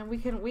 And we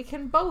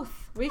can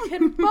both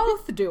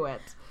do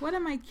it. What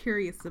am I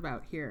curious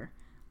about here?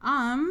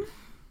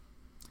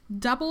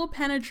 Double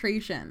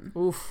penetration.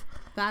 Oof.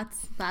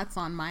 That's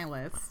on my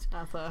list.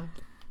 That's a...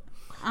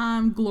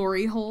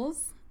 glory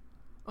holes.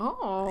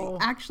 Oh.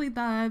 Actually,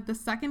 the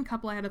second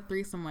couple I had a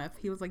threesome with,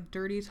 he was like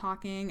dirty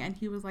talking, and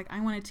he was like, I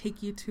want to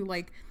take you to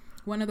like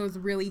one of those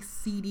really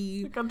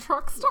seedy, like a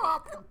truck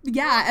stop.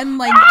 Yeah, and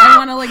like I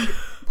want to like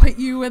put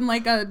you in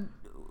like a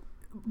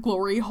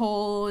glory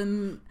hole,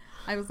 and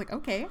I was like,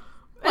 okay,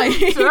 like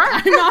sure.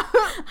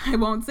 I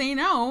won't say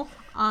no.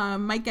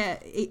 Might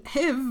get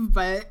HIV,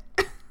 but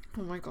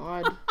oh my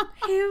god,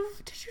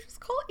 HIV? Did you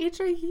just call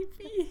HIV?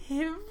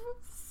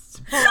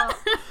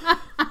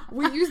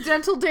 We use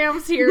dental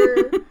dams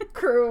here,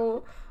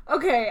 crew.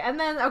 Okay, and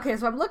then,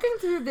 so I'm looking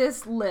through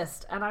this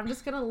list, and I'm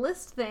just gonna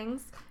list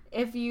things.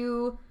 If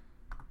you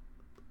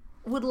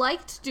would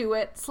like to do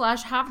it /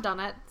 have done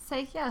it,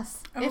 say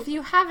yes. Oh. If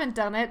you haven't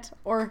done it,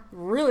 or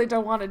really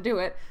don't want to do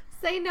it,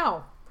 say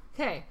no.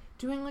 Okay,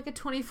 doing like a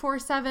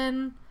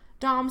 24/7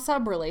 dom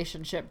sub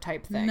relationship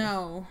type thing.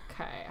 No.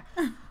 Okay.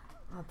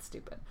 That's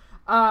stupid.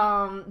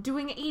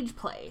 Doing age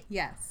play.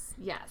 Yes.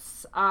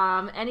 Yes.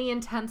 Any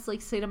intense like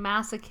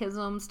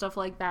sadomasochism, stuff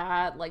like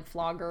that, like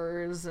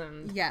floggers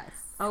and... Yes.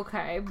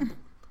 Okay.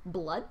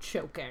 Blood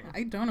choking.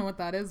 I don't know what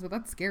that is, but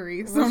that's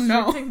scary. So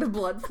no. Restricting the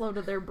blood flow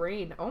to their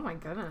brain. Oh my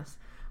goodness.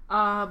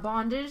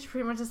 Bondage,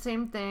 pretty much the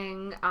same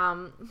thing.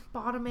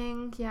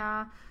 Bottoming,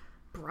 yeah.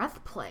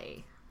 Breath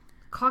play.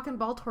 Cock and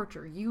ball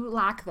torture. You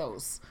lack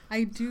those.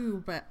 I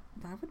do, but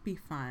that would be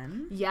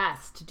fun.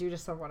 Yes, to do to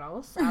someone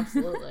else.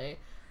 Absolutely.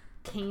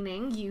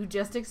 Caning. You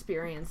just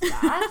experienced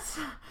that.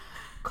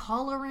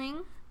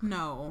 Collaring.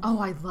 No. Oh,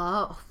 I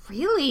love.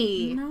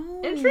 Really?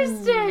 No.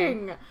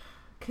 Interesting.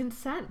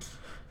 Consent.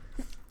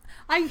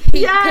 I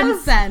hate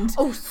consent.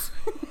 Oh, stop!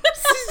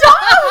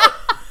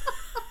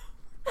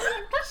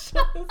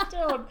 Shut this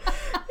down.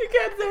 You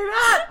can't say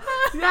that.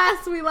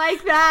 Yes, we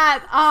like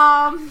that.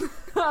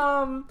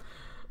 Oh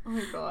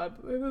my god,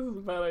 this is a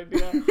bad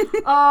idea.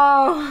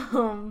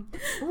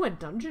 A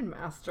dungeon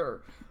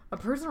master. A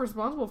person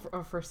responsible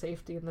for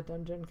safety in the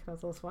dungeon.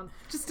 That's also fun.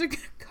 Just a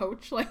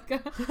coach, like a...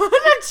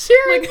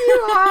 cheering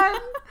you on.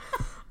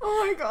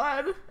 Oh my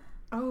god.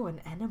 Oh,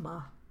 an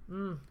enema.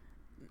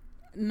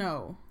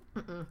 No.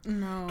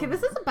 No. Okay,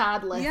 this is a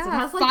bad list. Yeah, it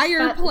has, like,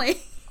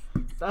 fireplace.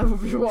 That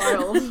would be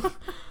wild.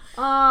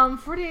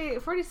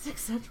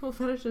 46 sexual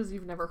fetishes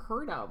you've never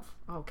heard of.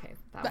 Okay.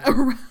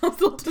 The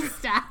arousal to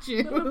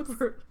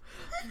statues.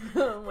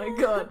 Oh my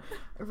god.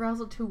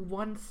 Arousal to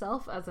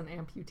oneself as an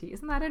amputee.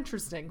 Isn't that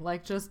interesting?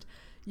 Like, just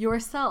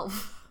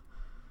yourself.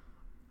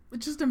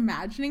 Just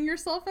imagining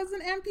yourself as an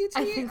amputee?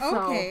 I think so.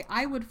 Okay,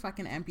 I would fuck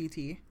an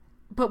amputee.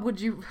 But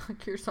would you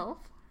fuck yourself?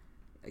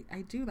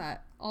 I do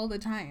that all the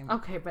time.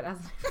 Okay, but as...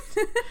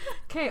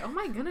 Okay, oh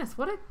my goodness,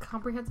 what a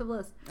comprehensive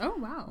list. Oh,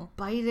 wow.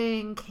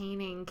 Biting,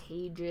 caning,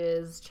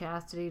 cages,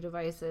 chastity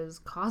devices,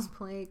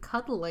 cosplay,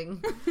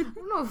 cuddling. I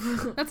don't know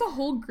if... That's a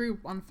whole group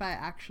on Fet,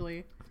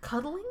 actually.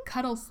 Cuddling?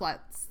 Cuddle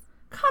sluts.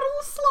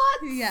 Cuddle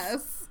sluts?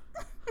 Yes.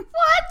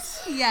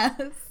 What?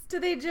 Yes.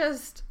 Do they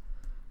just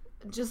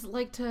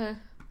like to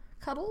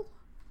cuddle?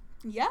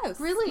 Yes.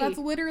 Really? That's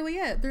literally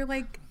it. They're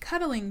like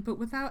cuddling, but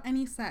without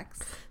any sex.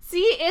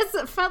 See,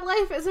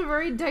 Fetlife is a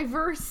very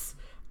diverse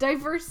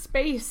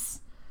space.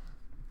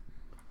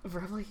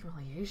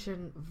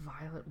 Revelation,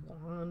 violet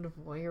wand,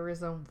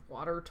 voyeurism,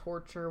 water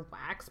torture,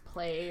 wax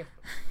play.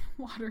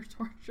 Water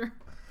torture.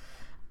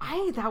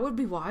 That would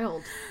be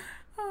wild.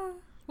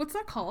 What's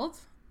that called?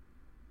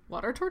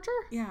 Water torture?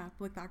 Yeah,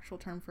 like the actual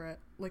term for it.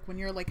 Like when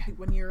you're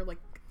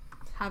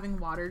having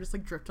water just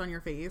like dripped on your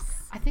face.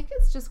 I think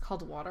it's just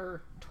called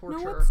water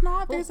torture. No, it's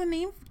not. There's a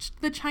name.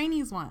 The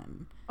Chinese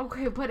one.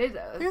 Okay, but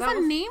there's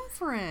a name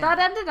for it. That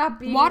ended up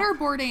being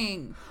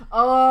waterboarding.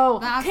 Oh,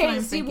 that's okay. What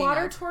I'm See,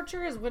 water of.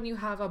 torture is when you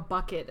have a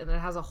bucket and it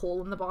has a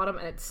hole in the bottom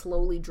and it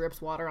slowly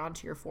drips water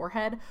onto your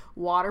forehead.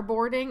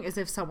 Waterboarding is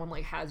if someone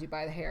like has you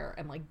by the hair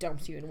and like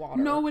dumps you in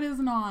water. No, it is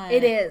not.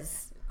 It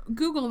is.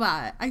 Google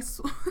that.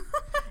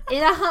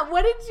 Yeah,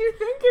 what did you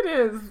think it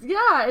is?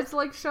 Yeah, it's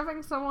like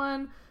shoving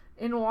someone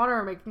in water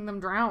and making them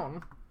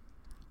drown.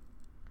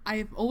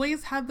 I've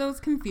always had those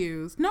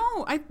confused.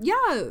 No,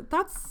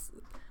 that's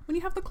when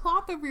you have the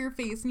cloth over your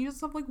face and you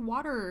just have like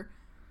water.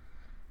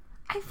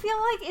 I feel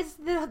like it's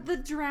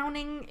the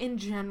drowning in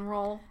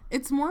general.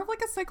 It's more of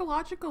like a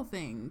psychological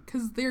thing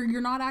because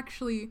you're not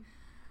actually.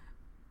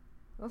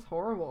 That's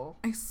horrible.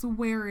 I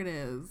swear it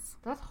is.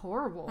 That's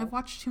horrible. I've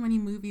watched too many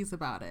movies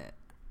about it.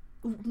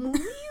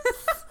 Movies?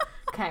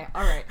 Okay,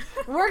 all right.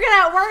 We're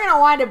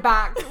gonna wind it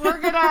back. We're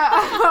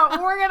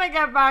gonna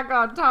get back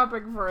on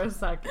topic for a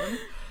second.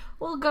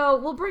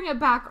 We'll bring it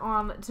back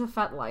on to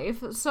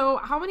Fetlife. So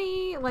how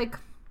many, like,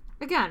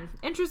 again,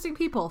 interesting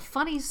people,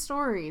 funny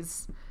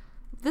stories.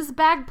 This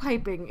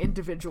bagpiping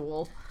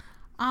individual.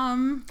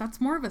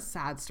 That's more of a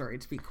sad story,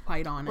 to be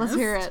quite honest. Let's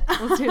hear it.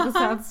 Let's hear the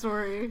sad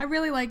story. I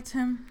really liked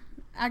him.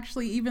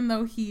 Actually, even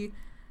though he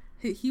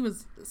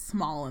was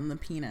small in the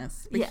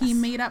penis, but he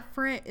made up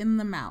for it in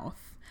the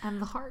mouth. And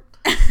the heart.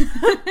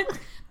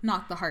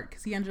 Not the heart,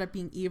 because he ended up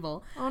being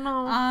evil. Oh,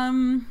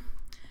 no.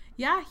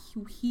 Yeah,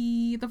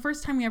 he the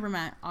first time we ever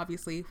met,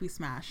 obviously, we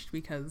smashed,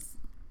 because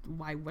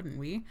why wouldn't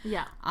we?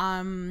 Yeah.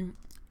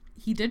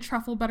 He did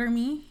truffle butter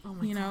me, oh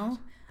my God.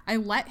 I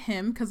let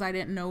him, because I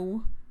didn't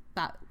know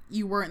that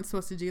you weren't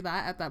supposed to do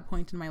that at that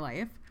point in my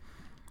life.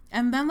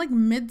 And then, like,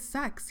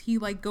 mid-sex, he,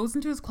 like, goes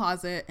into his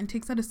closet and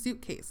takes out a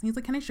suitcase. And he's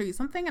like, can I show you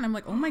something? And I'm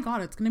like, oh my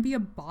God, it's going to be a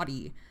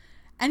body.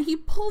 And he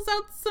pulls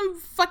out some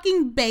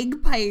fucking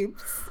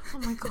bagpipes. Oh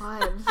my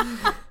God.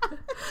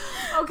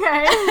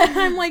 Okay. And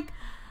I'm like,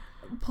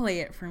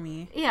 play it for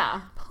me.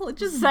 Yeah.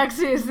 Just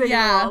sexiest thing in the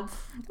world.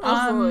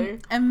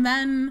 Absolutely. And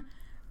then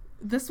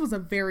this was a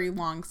very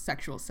long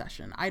sexual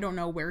session. I don't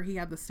know where he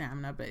had the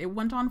stamina, but it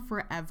went on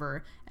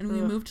forever. And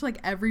we moved to like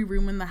every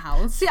room in the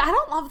house. See, I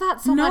don't love that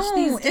so much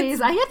these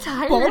days. I get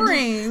tired.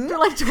 Boring. For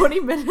like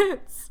 20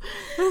 minutes.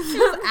 It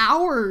was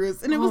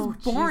hours and it was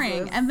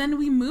boring. Jesus. And then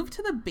we moved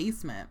to the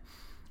basement.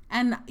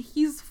 And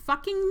he's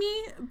fucking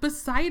me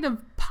beside a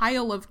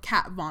pile of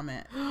cat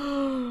vomit.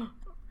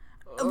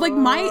 Like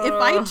if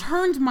I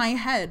turned my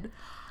head,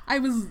 I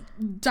was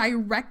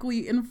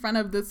directly in front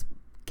of this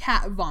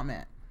cat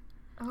vomit.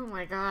 Oh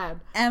my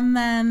God. And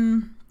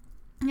then,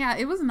 yeah,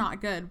 it was not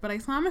good. But I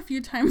saw him a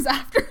few times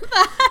after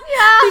that.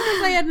 Yeah.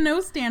 Because I had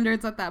no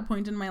standards at that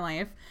point in my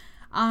life.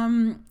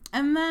 And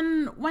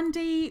then one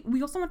day,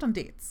 we also went on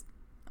dates.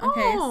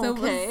 Okay, Oh, so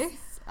okay. it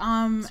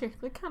was, It's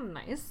actually kind of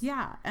nice.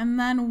 yeah. And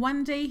then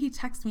one day he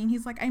texted me and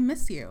he's like, I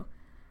miss you.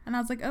 And I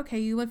was like, okay,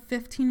 you live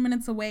 15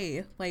 minutes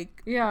away.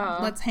 Like, Yeah.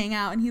 let's hang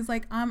out. And he's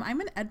like,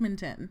 I'm in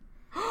Edmonton.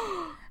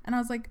 And I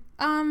was like,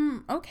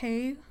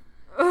 okay.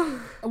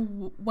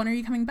 When are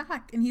you coming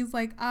back? And he's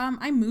like,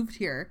 I moved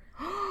here.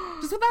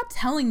 Just without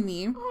telling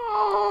me.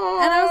 Oh.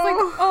 And I was like,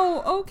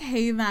 oh,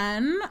 okay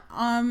then.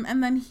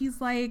 And then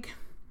he's like,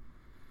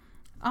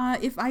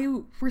 if I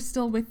were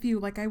still with you,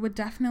 like, I would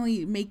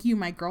definitely make you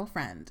my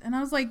girlfriend. And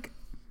I was like,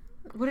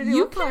 What did he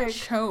you look can like?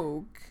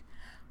 choke.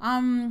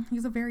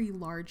 He's a very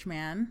large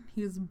man.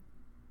 He was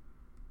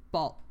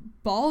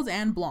bald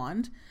and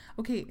blonde.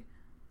 Okay,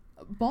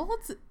 bald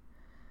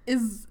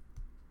is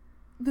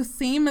the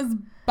same as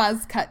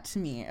buzz cut to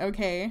me,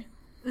 okay?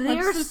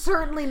 They're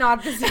certainly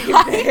not the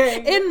same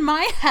thing. In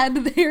my head,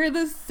 they're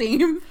the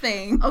same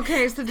thing.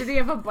 Okay, so did he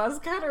have a buzz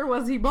cut or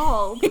was he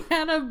bald? He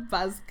had a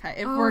buzz cut,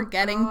 if Oh, we're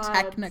getting God.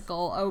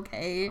 technical,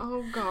 okay?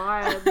 Oh,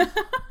 God.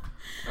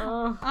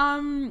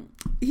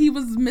 He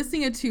was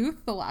missing a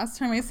tooth the last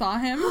time I saw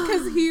him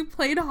because he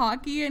played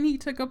hockey and he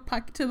took a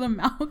puck to the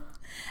mouth.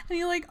 And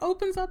he, like,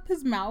 opens up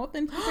his mouth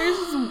and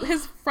there's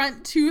his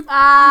front tooth gone.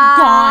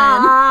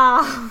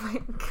 Oh,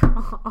 my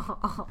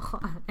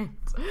God.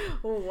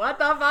 What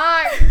the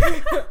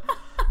fuck?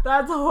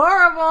 That's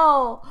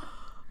horrible.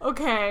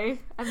 Okay.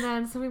 And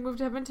then, so we moved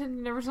to Edmonton.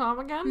 You never saw him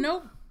again?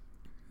 Nope.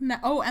 No.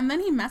 Oh, and then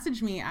he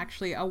messaged me,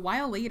 actually, a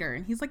while later.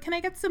 And he's like, can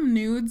I get some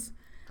nudes?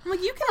 I'm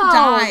like, you can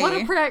die. What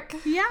a prick.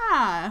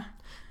 Yeah.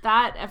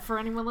 That, for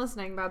anyone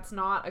listening, that's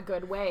not a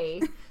good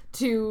way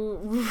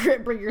to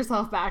bring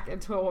yourself back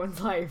into a woman's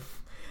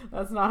life.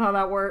 That's not how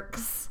that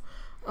works.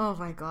 Oh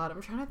my God,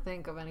 I'm trying to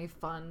think of any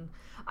fun.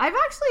 I've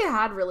actually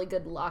had really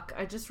good luck.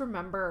 I just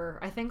remember,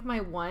 I think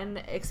my one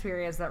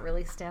experience that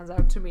really stands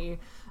out to me,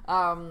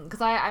 because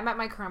I met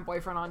my current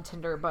boyfriend on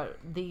Tinder, but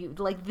the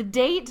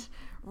date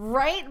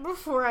right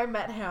before I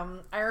met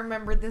him, I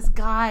remember this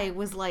guy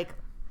was like,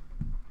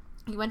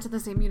 he went to the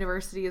same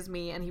university as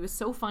me, and he was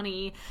so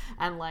funny,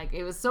 and like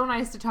it was so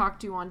nice to talk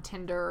to on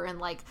Tinder, and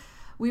like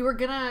we were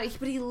gonna,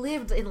 but he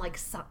lived in like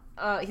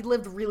he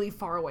lived really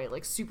far away,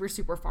 like super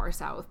super far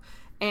south,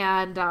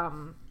 and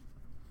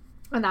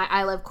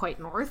I live quite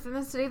north in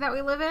the city that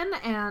we live in,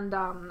 and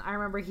I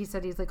remember he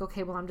said, he's like,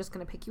 okay, well, I'm just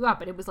gonna pick you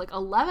up, and it was like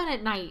 11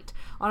 at night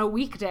on a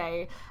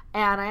weekday,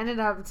 and I ended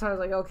up, so I was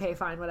like, okay,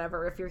 fine,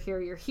 whatever, if you're here,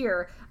 you're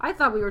here. I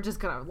thought we were just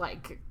gonna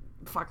like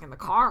fuck in the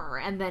car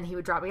and then he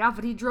would drop me off,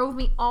 but he drove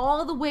me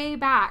all the way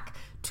back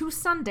to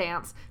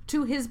Sundance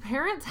to his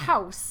parents'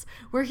 house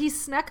where he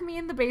snuck me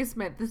in the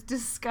basement, this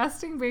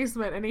disgusting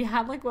basement, and he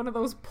had like one of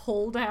those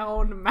pull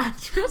down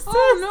mattresses.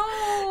 Oh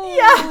no.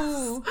 Yes.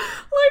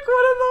 Like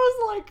one of those,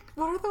 like,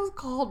 what are those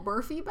called?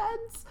 Murphy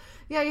beds?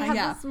 Yeah, he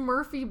had this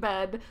Murphy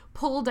bed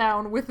pull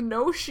down with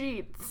no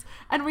sheets,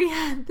 and we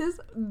had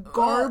this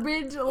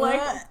garbage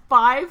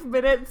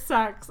 5-minute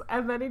sex,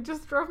 and then he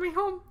just drove me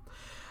home.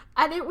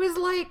 And it was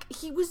like,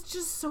 he was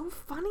just so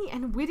funny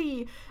and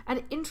witty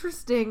and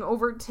interesting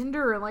over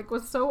Tinder and like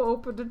was so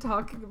open to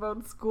talking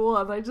about school.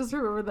 And I just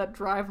remember that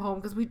drive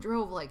home because we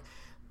drove like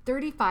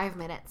 35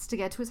 minutes to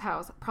get to his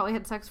house. Probably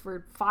had sex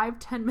for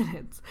 5-10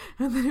 minutes.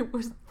 And then it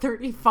was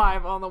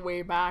 35 on the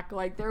way back.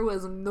 Like there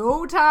was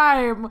no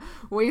time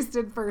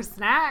wasted for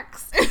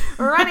snacks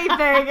or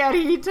anything. And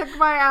he took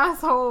my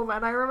ass home.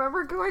 And I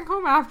remember going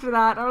home after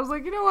that. I was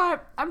like, you know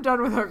what? I'm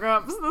done with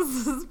hookups.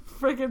 This is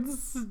freaking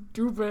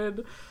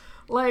stupid.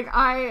 Like,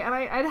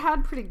 I'd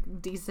had pretty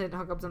decent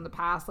hookups in the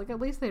past. Like, at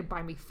least they'd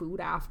buy me food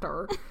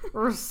after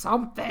or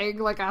something.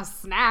 Like, a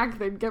snack.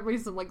 They'd get me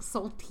some, like,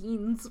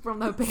 saltines from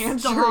the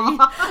pantry.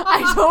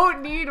 I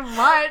don't need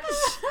much.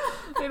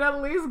 They'd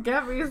at least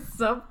get me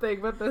something.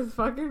 But this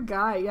fucking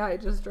guy, yeah, he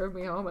just drove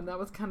me home. And that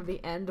was kind of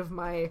the end of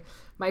my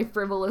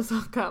frivolous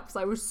hookups.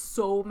 I was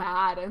so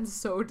mad and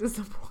so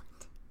disappointed.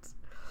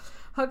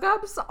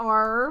 Hookups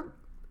are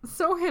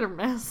so hit or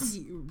miss.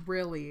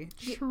 Really,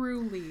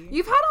 truly.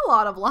 You've had a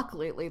lot of luck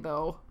lately,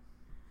 though.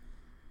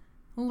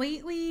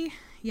 Lately,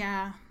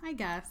 yeah, I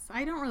guess.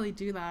 I don't really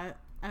do that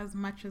as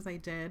much as I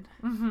did.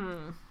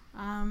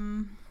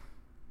 Mm-hmm.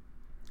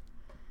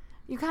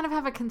 You kind of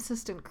have a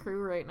consistent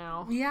crew right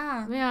now.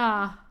 Yeah.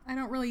 Yeah. I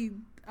don't really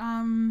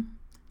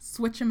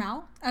switch them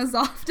out as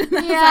often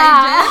as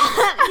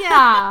I did.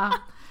 Yeah.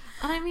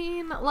 And I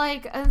mean,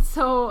 like, and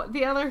so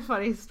the other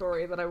funny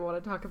story that I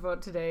want to talk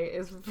about today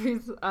is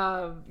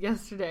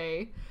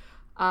yesterday,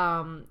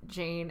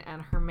 Jane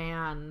and her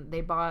man,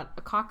 they bought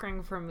a cock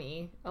ring from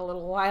me a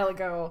little while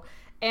ago.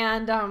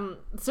 And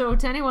so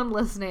to anyone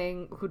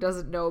listening who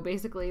doesn't know,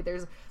 basically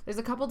there's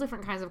a couple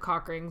different kinds of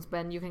cock rings,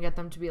 but you can get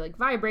them to be like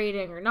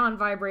vibrating or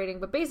non-vibrating,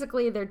 but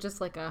basically they're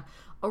just like a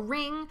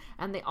ring,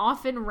 and they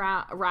often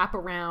wrap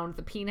around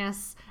the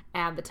penis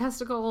and the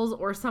testicles,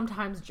 or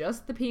sometimes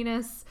just the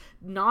penis,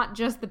 not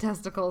just the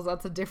testicles.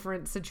 That's a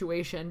different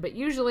situation, but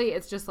usually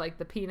it's just like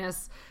the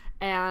penis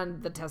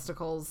and the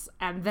testicles,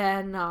 and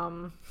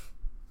then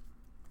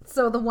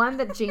So the one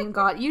that Jane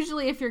got,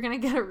 usually if you're going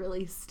to get a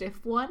really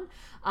stiff one,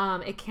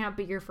 it can't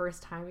be your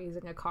first time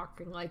using a cock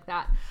ring like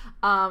that.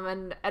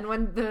 And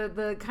when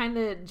the kind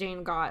that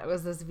Jane got, it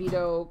was this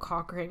Vito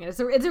cock ring. And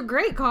it's a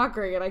great cock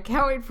ring, and I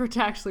can't wait for it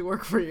to actually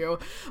work for you.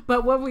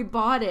 But when we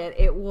bought it,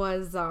 it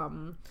was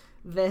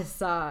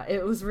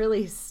it was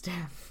really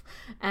stiff.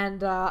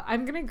 And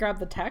I'm going to grab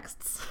the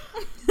texts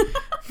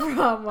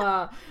from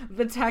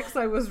the text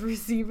I was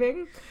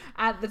receiving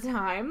at the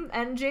time.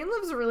 And Jane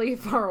lives really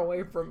far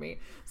away from me.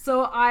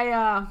 So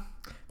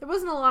there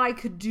wasn't a lot I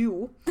could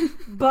do.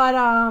 But,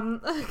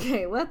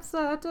 okay, let's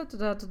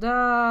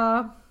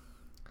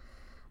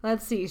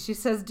let's see. She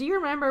says, do you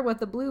remember what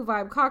the Blue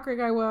Vibe cock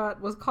ring I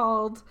was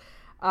called?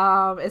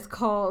 It's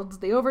called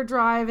the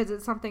Overdrive. Is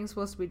it something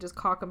supposed to be just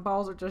cock and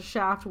balls or just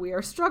shaft? We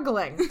are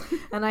struggling.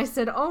 And I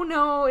said, oh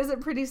no, is it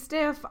pretty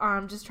stiff?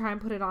 Just try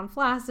and put it on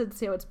flaccid,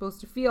 see how it's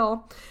supposed to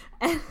feel.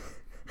 And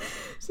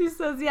she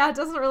says, yeah, it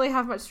doesn't really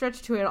have much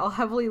stretch to it. I'll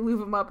heavily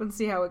lube him up and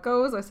see how it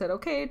goes. I said,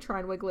 okay, try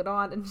and wiggle it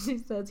on. And she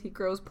says he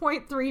grows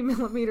 0.3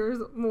 millimeters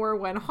more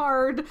when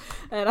hard.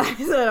 And I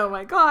said, oh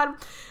my God.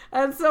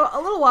 And so a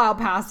little while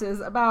passes,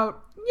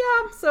 about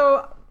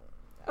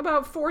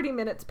 40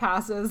 minutes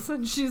passes,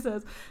 and she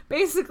says,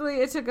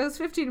 basically, it took us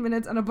 15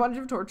 minutes and a bunch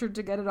of torture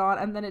to get it on,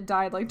 and then it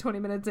died like 20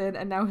 minutes in,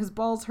 and now his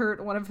balls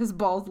hurt. One of his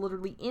balls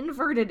literally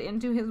inverted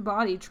into his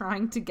body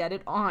trying to get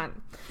it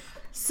on.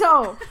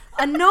 So,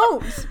 a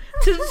note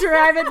to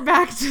drive it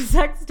back to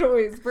sex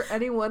toys for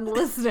anyone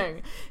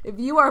listening. If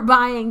you are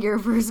buying your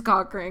first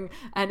cock ring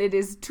and it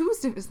is too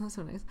stiff, isn't that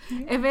so nice?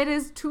 Yeah. If it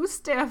is too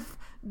stiff,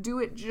 do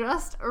it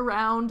just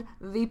around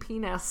the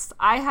penis.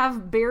 I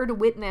have bared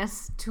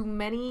witness to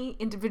many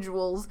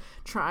individuals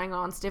trying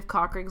on stiff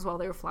cock rings while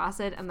they were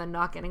flaccid and then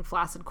not getting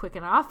flaccid quick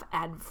enough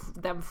and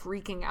them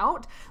freaking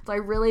out. So I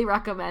really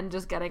recommend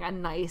just getting a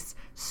nice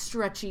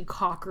stretchy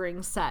cock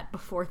ring set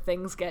before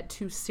things get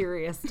too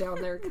serious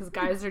down there, because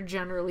guys are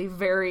generally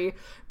very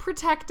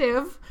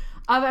protective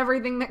of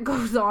everything that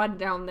goes on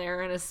down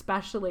there, and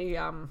especially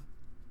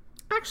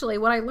actually,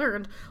 what I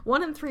learned,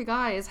 1 in 3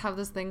 guys have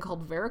this thing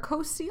called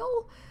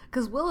varicocele,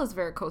 because Will is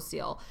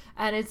varicocele,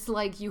 and it's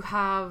like you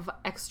have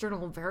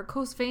external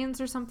varicose veins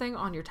or something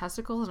on your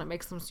testicles, and it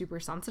makes them super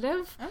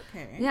sensitive.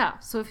 Okay. Yeah,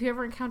 so if you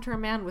ever encounter a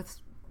man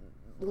with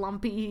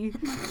lumpy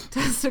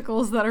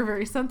testicles that are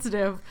very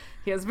sensitive,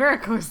 he has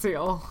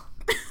varicocele.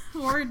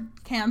 Or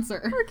cancer.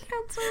 But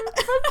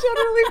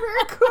generally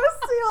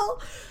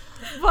varicocele.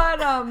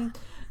 But,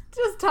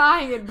 just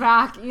tying it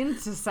back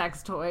into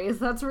sex toys,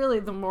 that's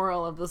really the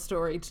moral of the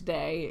story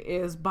today,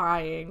 is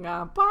buying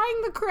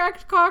the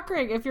correct cock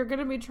ring if you're going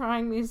to be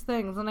trying these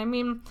things. And I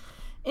mean,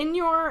 in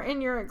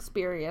your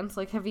experience,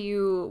 like,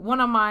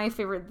 one of my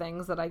favorite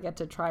things that I get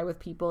to try with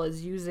people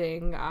is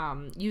using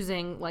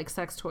like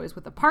sex toys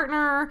with a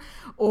partner,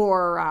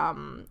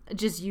 or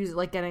just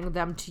getting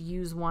them to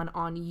use one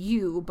on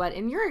you. But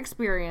in your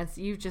experience,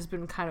 you've just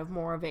been kind of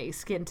more of a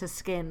skin to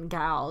skin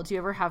gal. Do you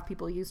ever have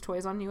people use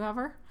toys on you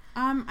ever?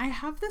 I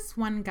have this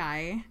one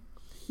guy.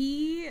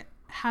 He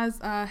has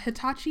a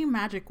Hitachi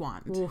magic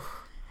wand.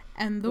 Oof.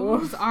 And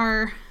those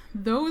are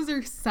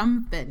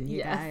something,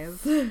 you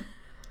guys.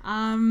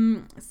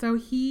 So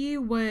he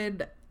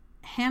would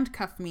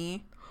handcuff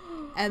me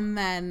and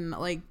then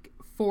like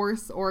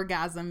force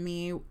orgasm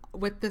me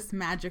with this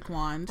magic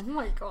wand. Oh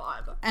my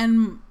God.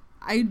 And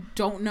I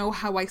don't know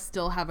how I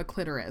still have a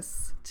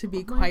clitoris, to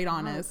be quite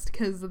honest,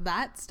 because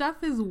that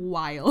stuff is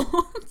wild.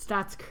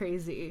 That's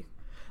crazy.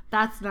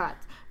 That's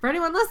nuts. For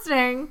anyone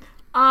listening,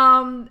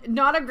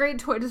 not a great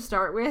toy to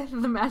start with.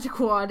 The magic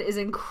wand is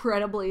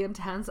incredibly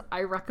intense.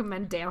 I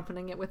recommend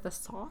dampening it with a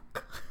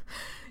sock.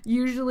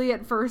 Usually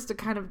at first to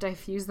kind of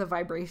diffuse the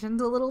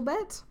vibrations a little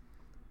bit.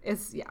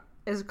 It's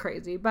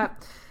crazy.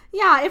 But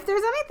yeah, if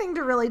there's anything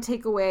to really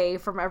take away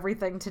from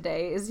everything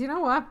today is, you know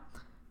what?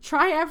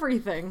 Try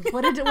everything.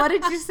 What did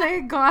you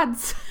say?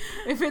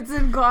 If it's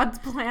in God's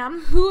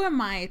plan. Who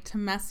am I to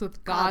mess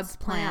with God's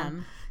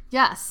plan?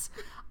 Yes.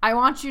 I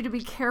want you to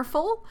be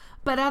careful,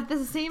 but at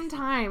the same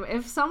time,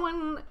 if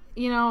someone,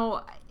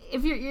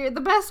 if you're the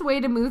best way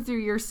to move through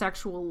your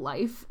sexual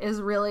life is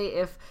really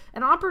if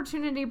an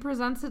opportunity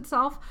presents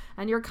itself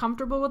and you're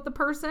comfortable with the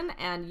person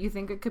and you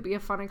think it could be a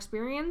fun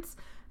experience,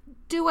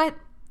 do it.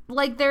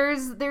 Like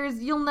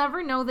you'll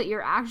never know that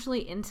you're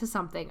actually into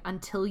something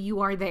until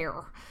you are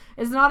there.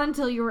 It's not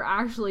until you're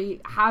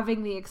actually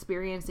having the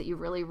experience that you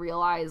really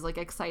realize like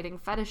exciting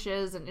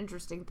fetishes and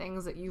interesting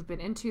things that you've been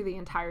into the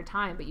entire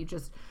time, but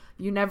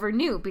you never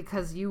knew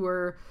because you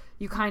were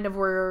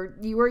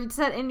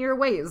set in your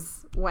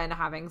ways when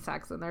having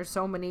sex. And there's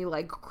so many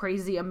like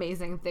crazy,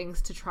 amazing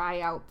things to try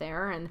out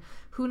there. And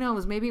who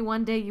knows, maybe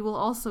one day you will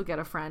also get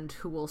a friend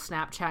who will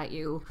Snapchat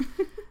you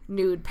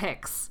nude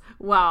pics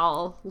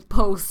while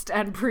post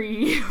and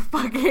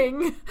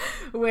pre-fucking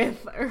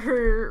with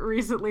her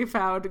recently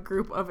found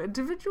group of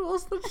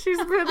individuals that she's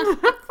been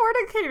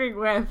fornicating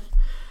with.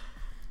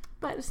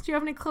 But do you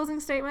have any closing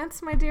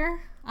statements, my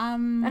dear?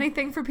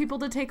 Anything for people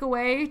to take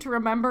away, to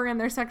remember in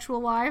their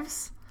sexual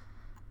lives?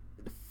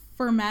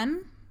 For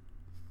men,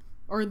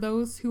 or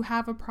those who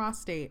have a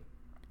prostate,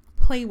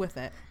 play with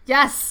it.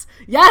 Yes.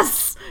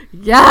 Yes.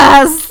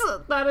 Yes.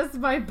 That is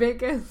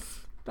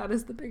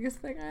the biggest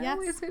thing I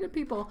always say to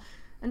people.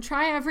 And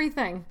try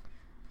everything.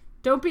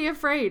 Don't be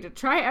afraid.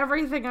 Try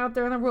everything out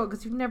there in the world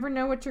because you never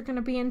know what you're going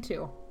to be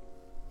into.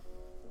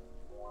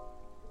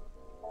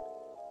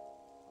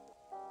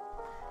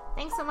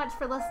 Thanks so much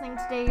for listening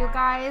today, you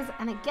guys.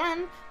 And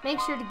again, make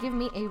sure to give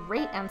me a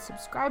rate and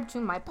subscribe to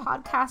my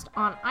podcast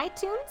on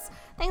iTunes.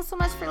 Thanks so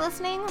much for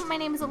listening. My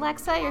name is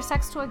Alexa, your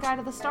sex toy guide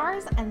to the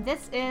stars, and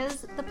this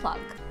is The Plug.